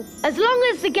trouble, as long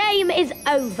as the game is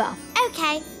over.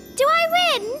 OK. Do I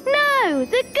win? No,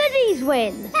 the goodies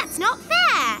win. That's not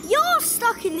fair. You're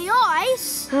stuck in the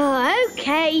ice. Oh,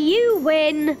 OK, you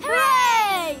win.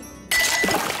 Hooray!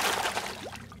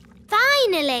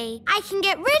 Finally, I can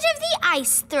get rid of the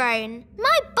ice throne.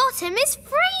 My bottom is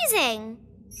freezing.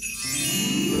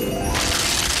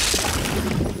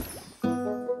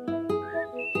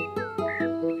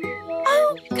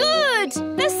 Oh, good!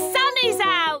 The sun is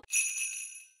out!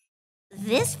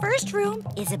 This first room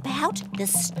is about the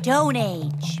Stone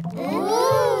Age.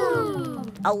 Ooh!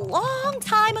 A long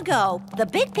time ago, the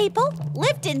big people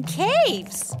lived in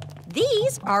caves.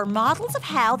 These are models of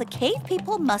how the cave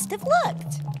people must have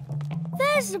looked.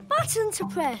 There's a button to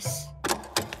press.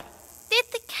 Did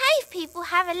the cave people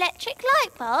have electric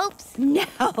light bulbs?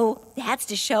 No, that's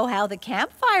to show how the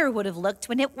campfire would have looked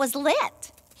when it was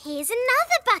lit. Here's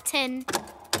another button.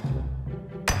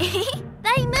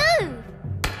 They move.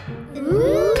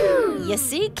 Ooh. You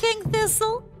see, King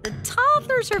Thistle? The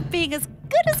toddlers are being as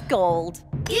good as gold.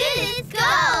 Good as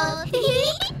gold.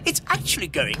 It's actually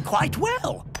going quite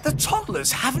well. The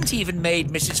toddlers haven't even made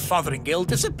Mrs. Fotheringill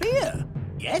disappear.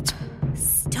 Yet.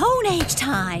 Stone Age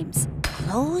times.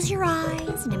 Close your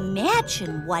eyes and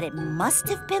imagine what it must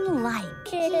have been like.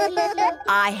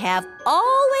 I have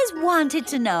always wanted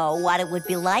to know what it would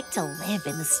be like to live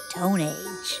in the Stone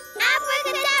Age.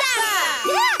 Abracadabra!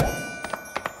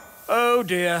 Oh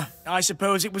dear, I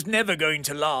suppose it was never going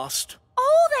to last.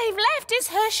 All they've left is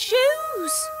her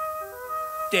shoes.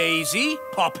 Daisy,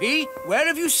 Poppy, where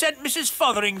have you sent Mrs.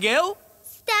 Fotheringill?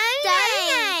 Stone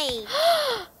Age.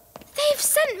 They've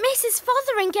sent Mrs.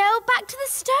 Fotheringill back to the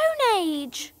Stone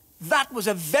Age. That was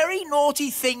a very naughty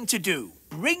thing to do.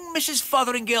 Bring Mrs.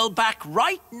 Fotheringill back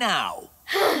right now.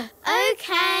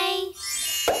 Okay.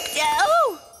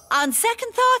 Oh! On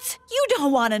second thoughts, you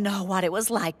don't want to know what it was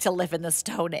like to live in the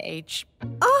Stone Age.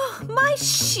 Oh, my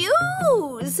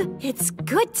shoes! It's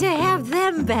good to have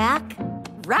them back.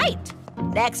 Right.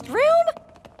 Next room,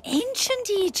 Ancient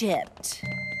Egypt.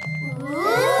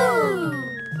 Ooh.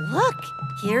 Look,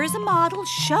 here's a model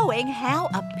showing how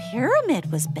a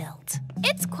pyramid was built.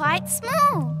 It's quite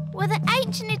small. Were the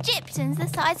ancient Egyptians the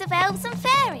size of elves and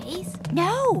fairies?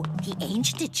 No, the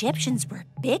ancient Egyptians were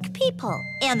big people,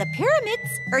 and the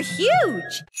pyramids are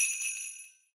huge.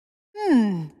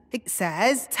 It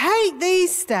says, take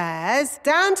these stairs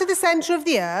down to the centre of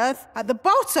the earth. At the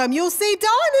bottom, you'll see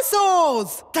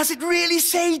dinosaurs. Does it really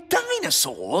say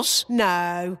dinosaurs?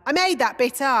 No, I made that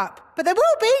bit up. But there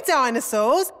will be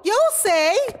dinosaurs. You'll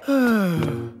see.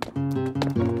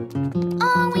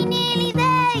 Are we nearly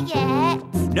there yet?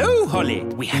 No, Holly.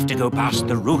 We have to go past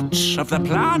the roots of the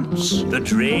plants, the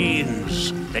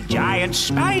drains, the giant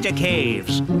spider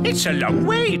caves. It's a long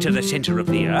way to the centre of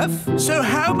the earth. So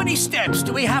how many steps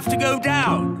do we have to go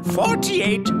down?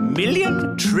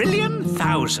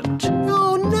 48,000,000,000,000.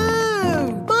 Oh,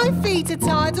 no. My feet are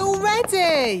tired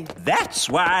already. That's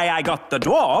why I got the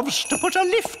dwarves to put a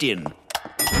lift in.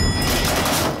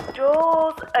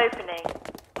 Doors opening.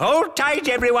 Hold tight,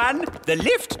 everyone. The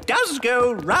lift does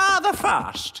go rather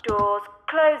fast. Doors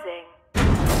closing.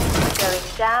 Going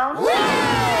down. Oh,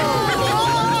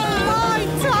 my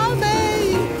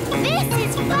tummy! This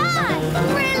is fun!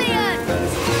 Brilliant!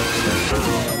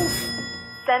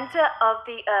 Center of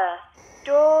the earth.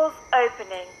 Doors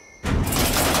opening.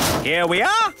 Here we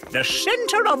are, the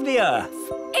centre of the earth.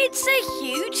 It's a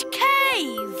huge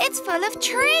cave. It's full of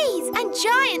trees and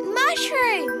giant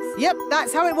mushrooms. Yep,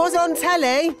 that's how it was on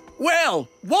telly. Well,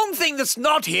 one thing that's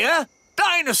not here,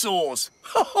 dinosaurs.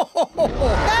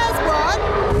 There's one.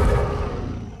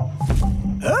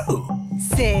 Oh.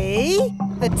 See?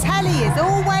 The telly is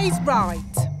always right.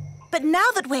 But now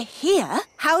that we're here,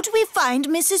 how do we find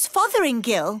Mrs.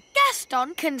 Fotheringill?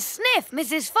 Gaston can sniff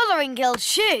Mrs. Fotheringill's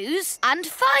shoes and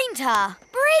find her.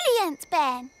 Brilliant,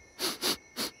 Ben.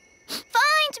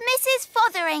 Find Mrs.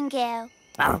 Fotheringill.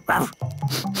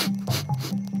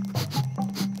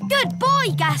 Good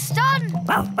boy, Gaston.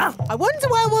 I wonder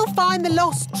where we'll find the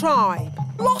lost tribe.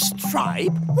 Lost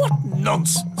tribe? What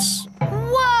nonsense.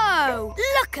 Whoa!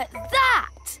 Look at that!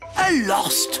 A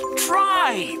lost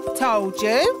tribe. Told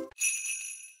you.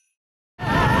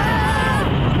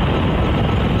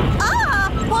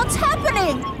 What's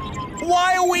happening?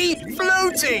 Why are we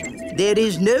floating? There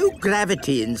is no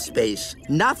gravity in space.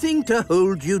 Nothing to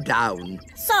hold you down.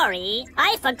 Sorry,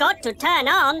 I forgot to turn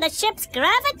on the ship's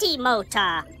gravity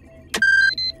motor.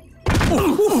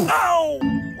 Ow!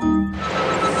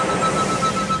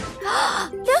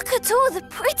 Look at all the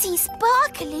pretty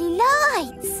sparkly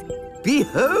lights.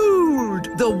 Behold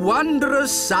the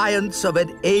wondrous science of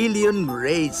an alien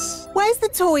race. Where's the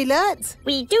toilet?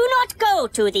 We do not go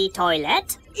to the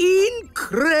toilet.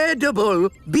 Incredible!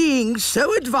 Being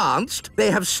so advanced,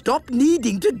 they have stopped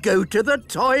needing to go to the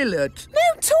toilet.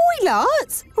 No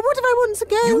toilet? But what if I want to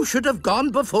go? You should have gone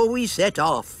before we set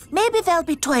off. Maybe there'll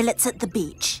be toilets at the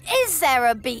beach. Is there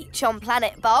a beach on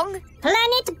Planet Bong?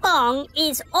 Planet Bong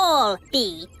is all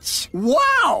beach.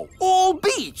 Wow! All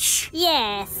beach!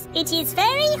 Yes, it is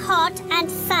very hot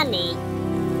and sunny.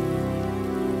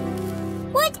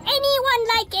 Would anyone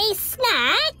like a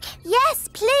snack? Yes,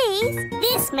 please.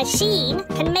 This machine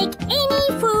can make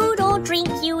any food or drink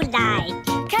you like.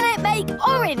 Can it make like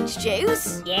orange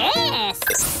juice? Yes.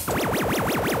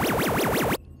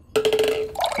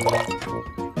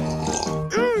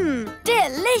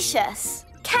 Delicious.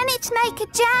 Can it make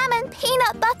a jam and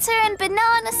peanut butter and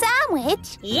banana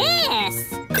sandwich?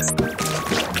 Yes.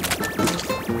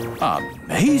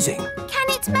 Amazing. Can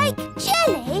it make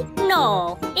jelly?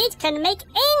 No, it can make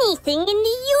anything in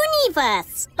the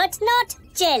universe, but not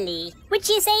jelly, which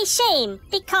is a shame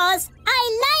because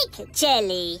I like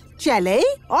jelly. Jelly?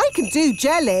 I can do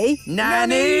jelly.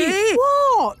 Nanny!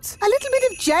 What? A little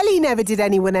bit of jelly never did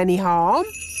anyone any harm.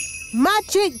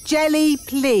 Magic jelly,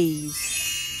 please.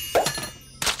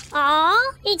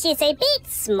 Aw, it is a bit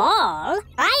small.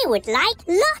 I would like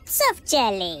lots of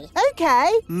jelly.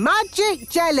 OK, magic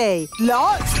jelly.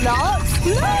 Lots, lots,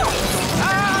 lots.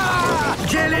 Ah!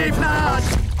 Jelly plant!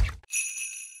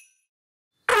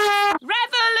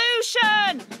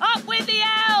 Revolution! Up with the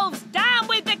elves! Down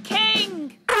with the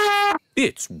king!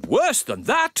 It's worse than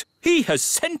that. He has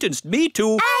sentenced me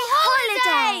to... A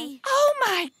holiday! Oh,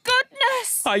 my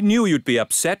goodness! I knew you'd be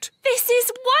upset. This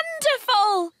is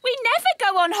wonderful! We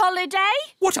never go on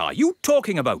holiday. What are you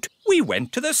talking about? We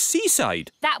went to the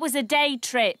seaside. That was a day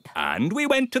trip. And we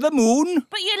went to the moon.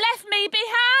 But you left me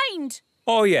behind.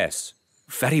 Oh, yes.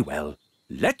 Very well.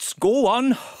 Let's go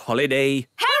on holiday.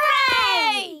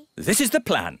 Hooray! This is the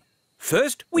plan.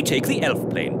 First, we take the elf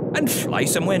plane and fly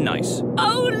somewhere nice.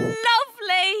 Oh,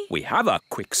 lovely! We have a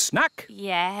quick snack.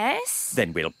 Yes?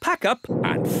 Then we'll pack up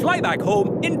and fly back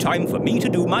home in time for me to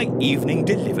do my evening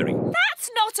delivery.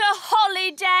 That's not a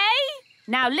holiday!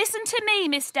 Now listen to me,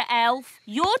 Mr. Elf.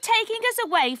 You're taking us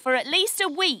away for at least a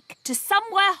week to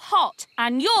somewhere hot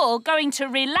and you're going to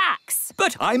relax.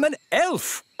 But I'm an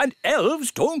elf and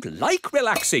elves don't like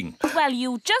relaxing. Well,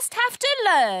 you'll just have to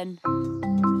learn.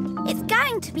 It's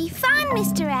going to be fun,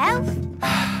 Mr.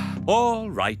 Elf. All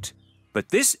right. But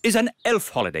this is an elf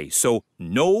holiday, so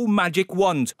no magic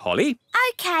wands, Holly.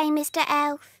 OK, Mr.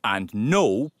 Elf. And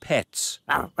no pets.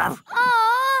 Aw,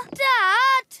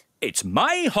 Dad! It's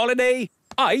my holiday.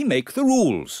 I make the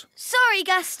rules. Sorry,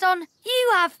 Gaston.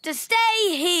 You have to stay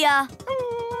here.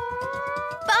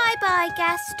 Bye-bye,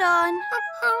 Gaston.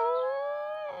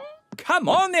 Come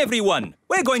on, everyone.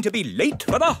 We're going to be late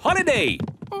for the holiday.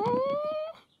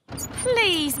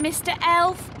 Please, Mr.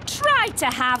 Elf, try to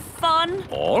have fun.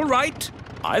 All right.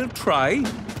 I'll try.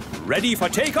 Ready for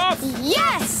takeoff?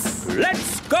 Yes!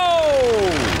 Let's go!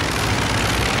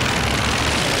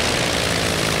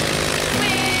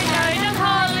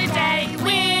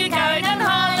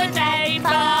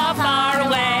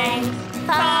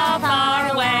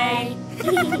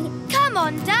 Come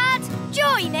on, Dad.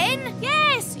 Join in.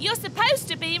 Yes, you're supposed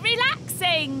to be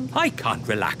relaxing. I can't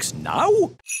relax now.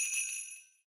 Ooh,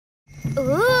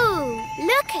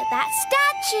 look at that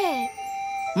statue.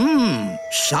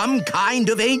 Some kind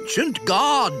of ancient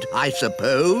god, I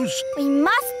suppose. We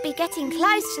must be getting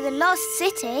close to the lost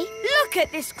city. Look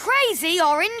at this crazy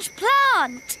orange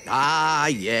plant. Ah,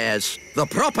 yes. The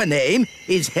proper name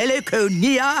is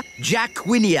Heliconia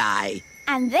jacquinii.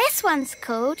 And this one's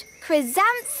called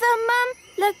Chrysanthemum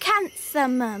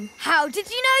leucanthemum. How did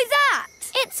you know that?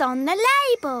 It's on the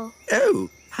label. Oh,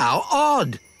 how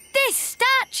odd. This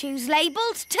statue's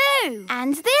labelled too.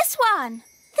 And this one.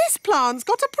 This plant's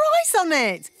got a price on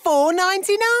it.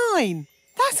 $4.99.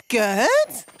 That's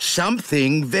good.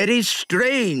 Something very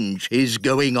strange is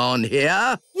going on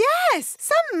here. Yes,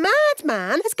 some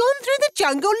madman has gone through the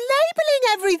jungle labelling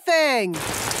everything.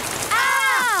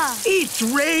 Ah! It's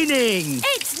raining.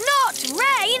 It's not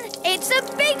rain. It's a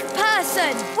big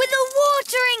person with a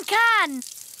watering can.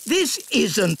 This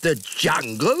isn't the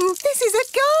jungle. This is a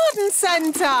garden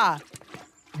centre.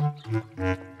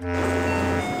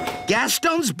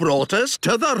 Gaston's brought us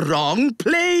to the wrong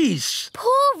place.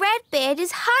 Poor Redbeard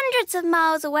is hundreds of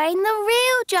miles away in the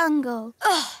real jungle.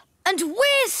 Ugh, and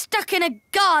we're stuck in a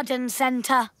garden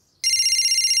centre.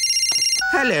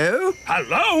 Hello?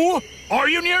 Hello? Are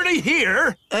you nearly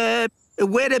here?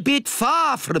 We're a bit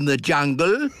far from the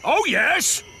jungle. Oh,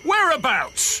 yes.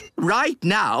 Whereabouts? Right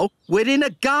now, we're in a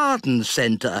garden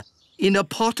centre, in a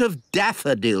pot of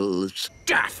daffodils.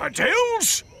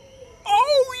 Daffodils?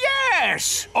 Oh,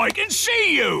 yes! I can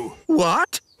see you.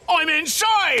 What? I'm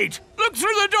inside. Look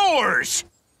through the doors.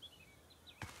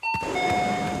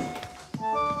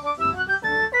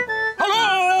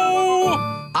 Hello?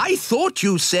 I thought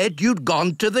you said you'd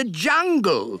gone to the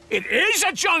jungle. It is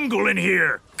a jungle in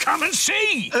here. Come and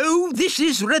see. Oh, this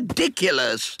is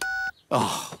ridiculous.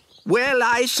 Oh, well,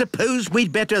 I suppose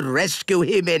we'd better rescue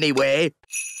him anyway.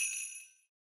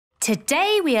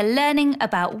 Today we are learning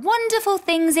about wonderful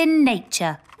things in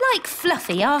nature, like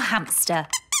Fluffy, our hamster.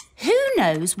 Who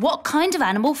knows what kind of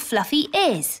animal Fluffy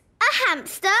is? A a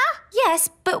hamster? Yes,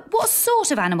 but what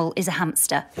sort of animal is a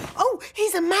hamster? Oh,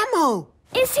 he's a mammal.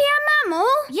 Is he a mammal?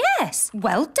 Yes.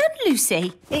 Well done,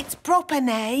 Lucy. Its proper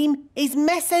name is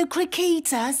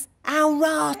Mesocricetus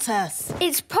auratus.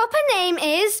 Its proper name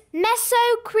is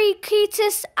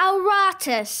Mesocricetus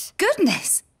auratus.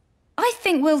 Goodness. I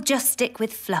think we'll just stick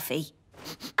with Fluffy.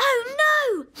 Oh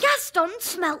no! Gaston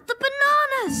smelt the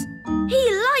bananas.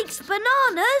 He likes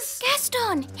bananas.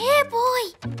 Gaston, here,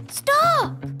 boy.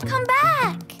 Stop. Come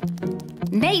back.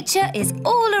 Nature is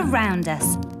all around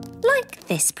us, like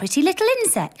this pretty little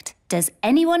insect. Does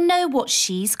anyone know what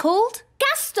she's called?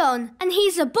 Gaston, and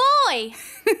he's a boy.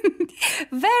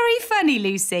 Very funny,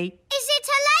 Lucy. Is it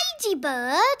a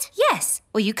ladybird? Yes,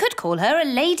 or you could call her a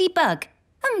ladybug.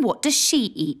 And what does she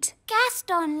eat?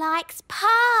 Gaston likes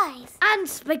pies. And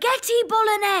spaghetti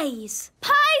bolognese.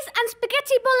 Pies and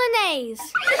spaghetti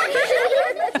bolognese.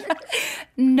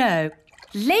 No,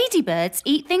 ladybirds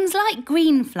eat things like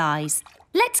green flies.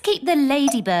 Let's keep the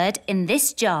ladybird in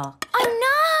this jar. Oh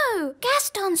no!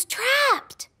 Gaston's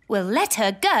trapped. We'll let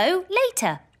her go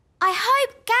later. I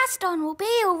hope Gaston will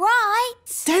be all right.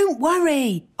 Don't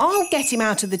worry. I'll get him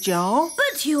out of the jar.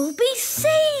 But you'll be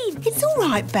seen. It's all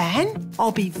right, Ben.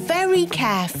 I'll be very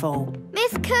careful.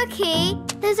 Miss Cookie,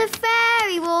 there's a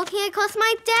fairy walking across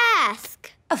my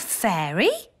desk. A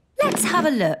fairy? Let's have a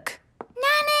look.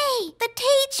 Nanny, the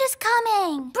teacher's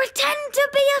coming. Pretend to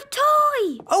be a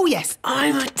toy. Oh, yes,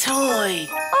 I'm a toy.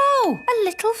 Oh, a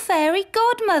little fairy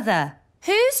godmother.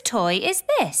 Whose toy is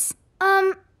this?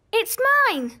 It's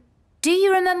mine. Do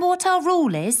you remember what our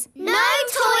rule is? No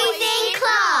toys in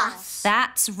class.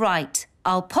 That's right.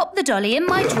 I'll pop the dolly in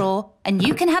my drawer and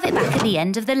you can have it back at the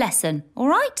end of the lesson, all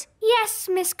right? Yes,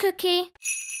 Miss Cookie.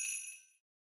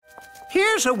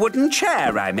 Here's a wooden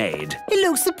chair I made. It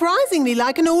looks surprisingly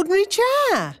like an ordinary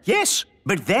chair. Yes,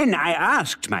 but then I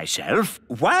asked myself,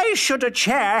 why should a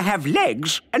chair have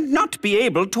legs and not be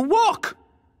able to walk?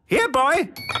 Here, boy.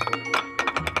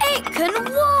 It can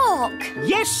walk.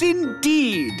 Yes,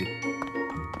 indeed.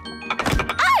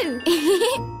 Oh!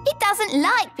 It doesn't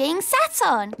like being sat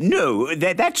on. No,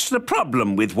 that's the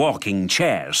problem with walking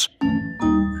chairs.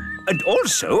 And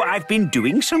also, I've been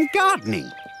doing some gardening.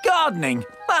 Gardening?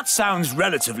 That sounds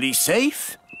relatively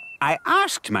safe. I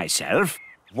asked myself,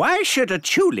 why should a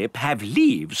tulip have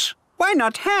leaves? Why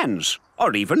not hands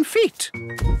or even feet?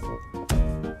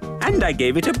 And I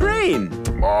gave it a brain.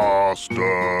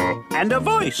 Master. And a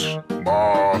voice.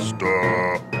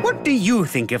 Master. What do you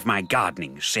think of my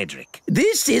gardening, Cedric?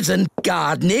 This isn't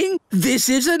gardening. This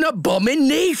is an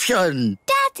abomination.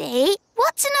 Daddy,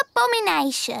 what's an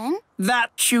abomination?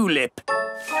 That tulip.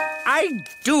 I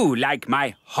do like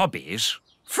my hobbies.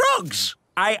 Frogs!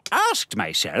 I asked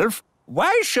myself,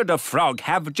 why should a frog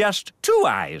have just 2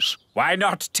 eyes? Why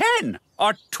not 10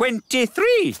 or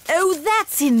 23? Oh,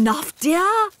 that's enough,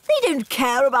 dear. They don't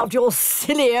care about your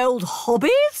silly old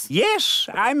hobbies. Yes,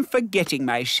 I'm forgetting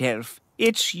myself.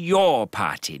 It's your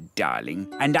party, darling,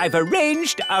 and I've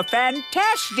arranged a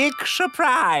fantastic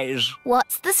surprise.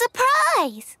 What's the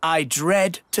surprise? I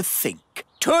dread to think.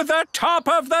 To the top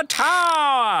of the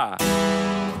tower!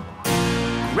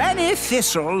 Granny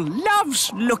Thistle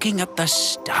loves looking at the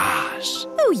stars.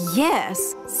 Oh,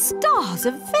 yes. Stars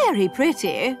are very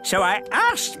pretty. So I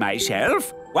asked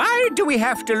myself, why do we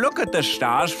have to look at the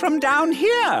stars from down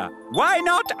here? Why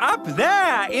not up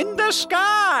there in the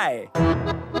sky?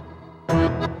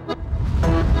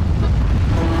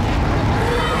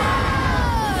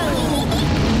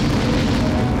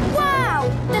 Wow!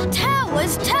 The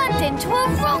tower's turned into a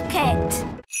rocket.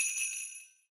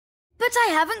 But I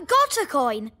haven't got a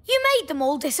coin. You made them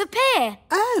all disappear.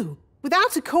 Oh,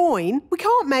 without a coin, we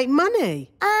can't make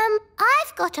money.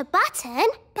 I've got a button.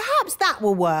 Perhaps that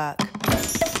will work.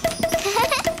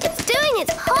 It's doing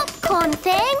its popcorn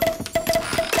thing.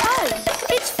 Oh,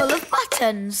 it's full of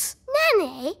buttons.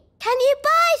 Nanny, can you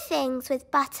buy things with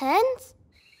buttons?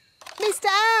 Mr.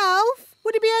 Elf,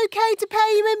 would it be okay to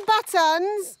pay you in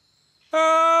buttons?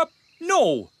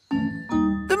 No.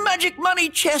 The magic money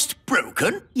chest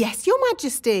broken? Yes, Your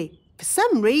Majesty. For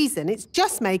some reason, it's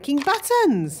just making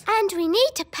buttons. And we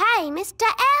need to pay Mr.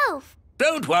 Elf.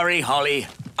 Don't worry, Holly.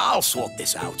 I'll sort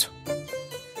this out.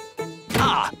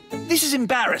 Ah, this is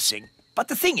embarrassing. But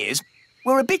the thing is,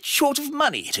 we're a bit short of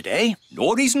money today.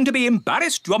 No reason to be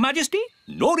embarrassed, Your Majesty.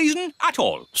 No reason at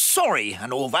all. Sorry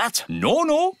and all that.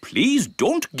 No, please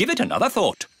don't give it another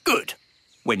thought. Good.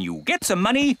 When you get some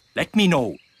money, let me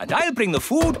know, and I'll bring the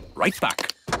food right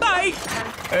back. Bye.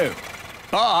 Oh,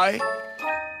 bye.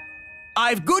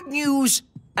 I've good news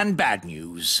and bad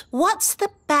news. What's the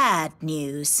bad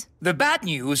news? The bad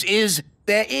news is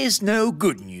there is no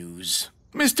good news.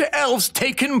 Mr. Elf's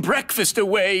taken breakfast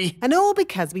away. And all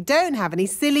because we don't have any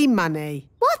silly money.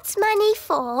 What's money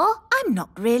for? I'm not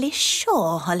really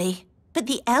sure, Holly, but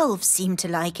the elves seem to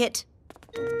like it.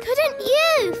 Couldn't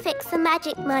you fix the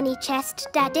magic money chest,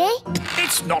 Daddy?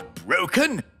 It's not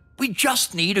broken. We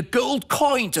just need a gold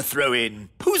coin to throw in.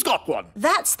 Who's got one?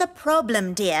 That's the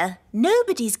problem, dear.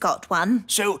 Nobody's got one.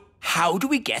 So how do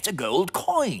we get a gold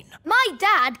coin? My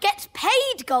dad gets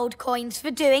paid gold coins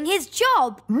for doing his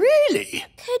job. Really?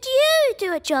 Could you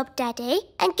do a job, Daddy,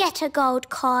 and get a gold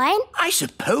coin? I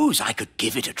suppose I could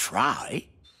give it a try.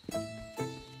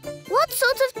 What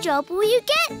sort of job will you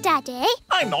get, Daddy?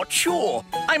 I'm not sure.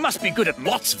 I must be good at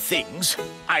lots of things.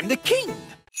 I'm the king.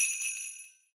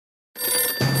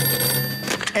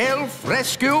 Elf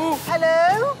rescue?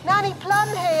 Hello? Nanny Plum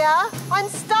here. I'm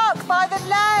stuck by the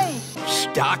lake.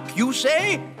 Stuck, you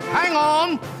say? Hang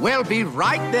on, we'll be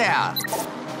right there.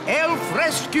 Elf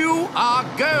rescue, our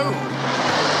go.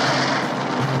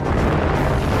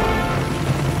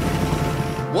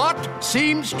 What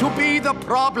seems to be the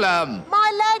problem?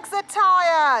 My legs are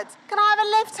tired. Can I have a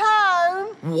lift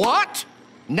home? What?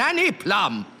 Nanny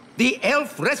Plum, the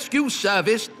Elf Rescue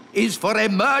Service is for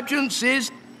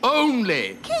emergencies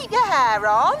only. Keep your hair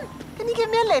on. Can you give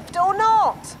me a lift or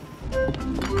not?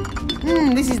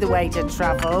 This is the way to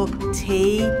travel.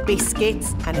 Tea,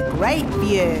 biscuits and a great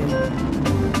view.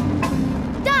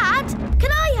 Dad,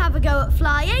 can I have a go at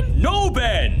flying? No,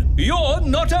 Ben! You're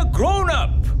not a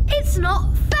grown-up! It's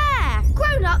not fair.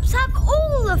 Grown-ups have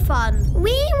all the fun.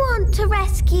 We want to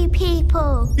rescue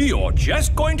people. You're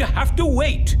just going to have to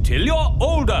wait till you're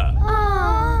older.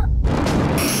 Aww.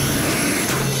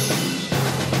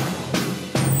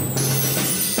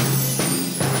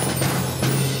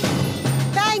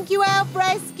 Thank you, Elf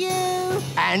Rescue.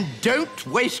 And don't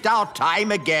waste our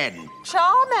time again.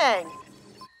 Charming.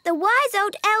 The wise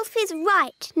old elf is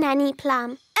right, Nanny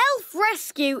Plum. Elf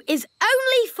Rescue is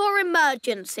only for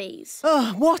emergencies.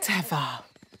 Oh, whatever.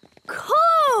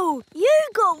 Cool! You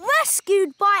got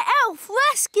rescued by Elf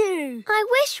Rescue. I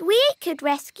wish we could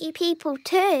rescue people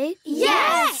too.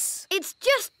 Yes! It's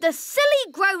just the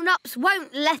silly grown-ups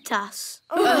won't let us.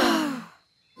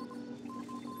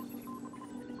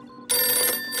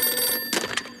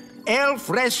 Elf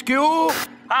Rescue?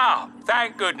 Ah,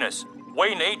 thank goodness.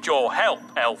 We need your help,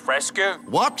 Elf Rescue.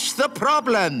 What's the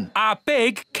problem? A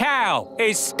big cow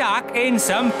is stuck in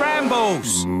some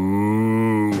brambles.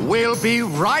 We'll be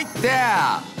right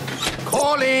there.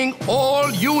 Calling all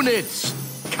units.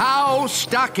 Cow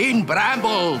stuck in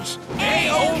brambles.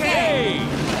 A-OK!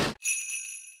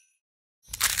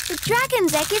 The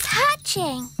dragon's egg is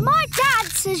hatching. My dad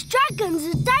says dragons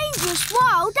are dangerous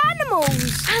wild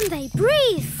animals. And they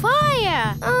breathe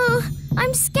fire. Oh,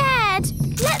 I'm scared.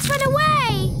 Let's run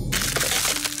away.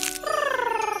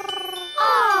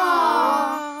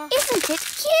 Oh, isn't it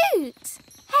cute?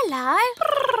 Hello.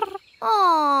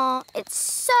 Oh, it's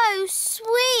so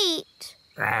sweet.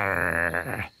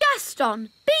 Gaston,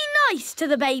 be nice to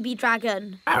the baby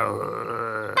dragon.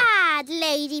 Bad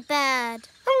ladybird.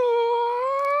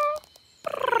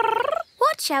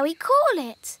 What shall we call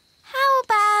it? How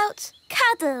about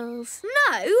Cuddles?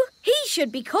 No, he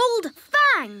should be called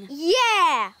Fang.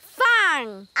 Yeah,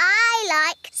 Fang. I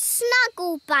like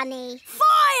Snuggle Bunny.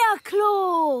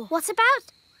 Fireclaw. What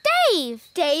about Dave?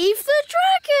 Dave the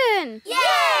dragon.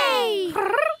 Yay!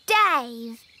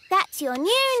 Dave, that's your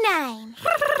new name.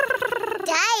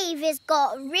 Dave has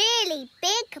got really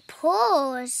big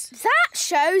paws. That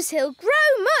shows he'll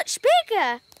grow much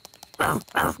bigger.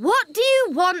 What do you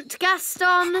want,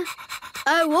 Gaston?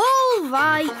 Oh, all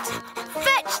right.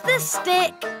 Fetch the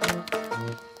stick.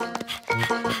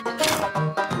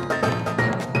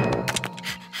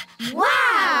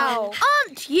 Wow!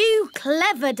 Aren't you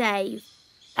clever, Dave?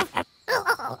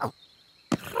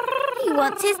 He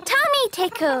wants his tummy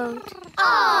tickled.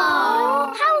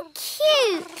 Oh, how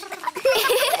cute.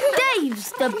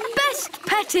 Dave's the best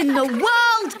pet in the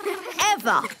world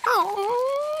ever.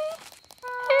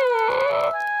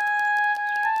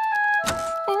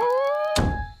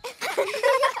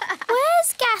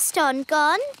 Where's Gaston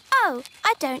gone? Oh,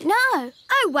 I don't know.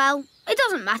 Oh, well, it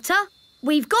doesn't matter.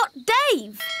 We've got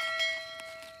Dave.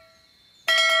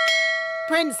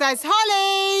 Princess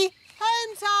Holly!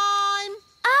 Home time!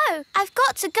 Oh, I've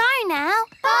got to go now.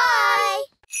 Bye!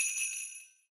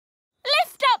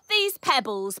 Lift up these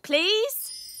pebbles,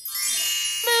 please.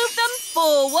 Move them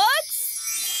forwards.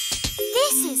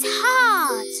 This is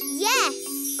hard. Yes.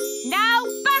 Now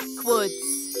backwards.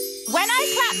 When I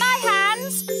clap my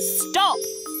hands, stop.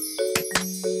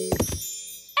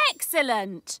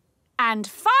 Excellent. And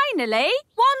finally,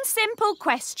 one simple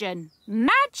question.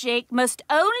 Magic must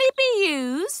only be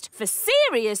used for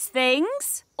serious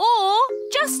things or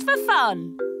just for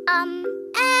fun?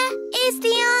 Is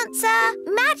the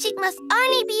answer magic must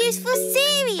only be used for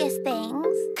serious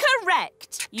things?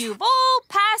 Correct. You've all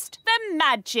passed the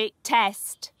magic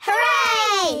test.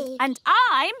 Hooray! And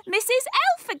I'm Mrs.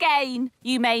 Elf again.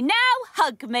 You may now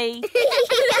hug me.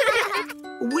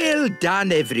 Well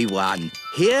done, everyone.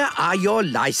 Here are your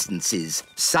licenses,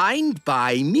 signed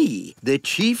by me, the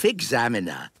Chief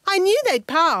Examiner. I knew they'd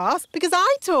pass because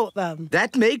I taught them.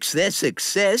 That makes their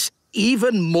success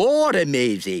even more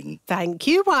amazing. Thank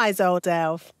you, wise old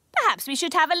elf. Perhaps we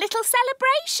should have a little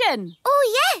celebration.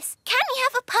 Oh, yes. Can we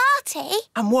have a party?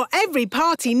 And what every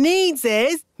party needs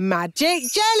is magic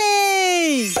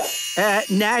jelly!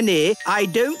 Nanny, I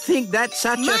don't think that's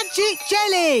such Magic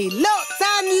jelly! Lots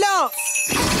and lots!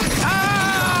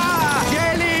 Ah!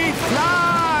 Jelly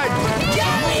flood!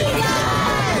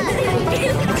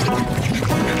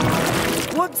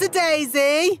 What's a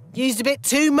daisy? Used a bit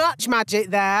too much magic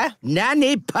there.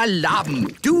 Nanny Plum,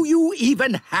 do you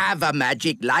even have a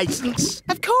magic license?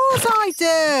 Of course I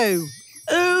do.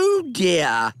 Oh,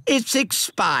 dear. It's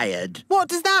expired. What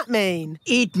does that mean?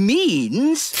 It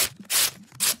means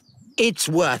it's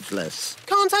worthless.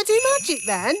 Can't I do magic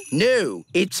then? No,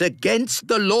 it's against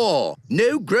the law.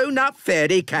 No grown-up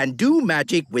fairy can do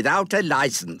magic without a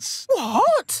license.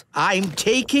 What? I'm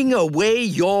taking away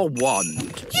your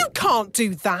wand. You can't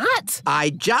do that.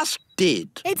 I just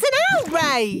did. It's an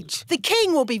outrage. The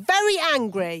king will be very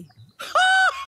angry.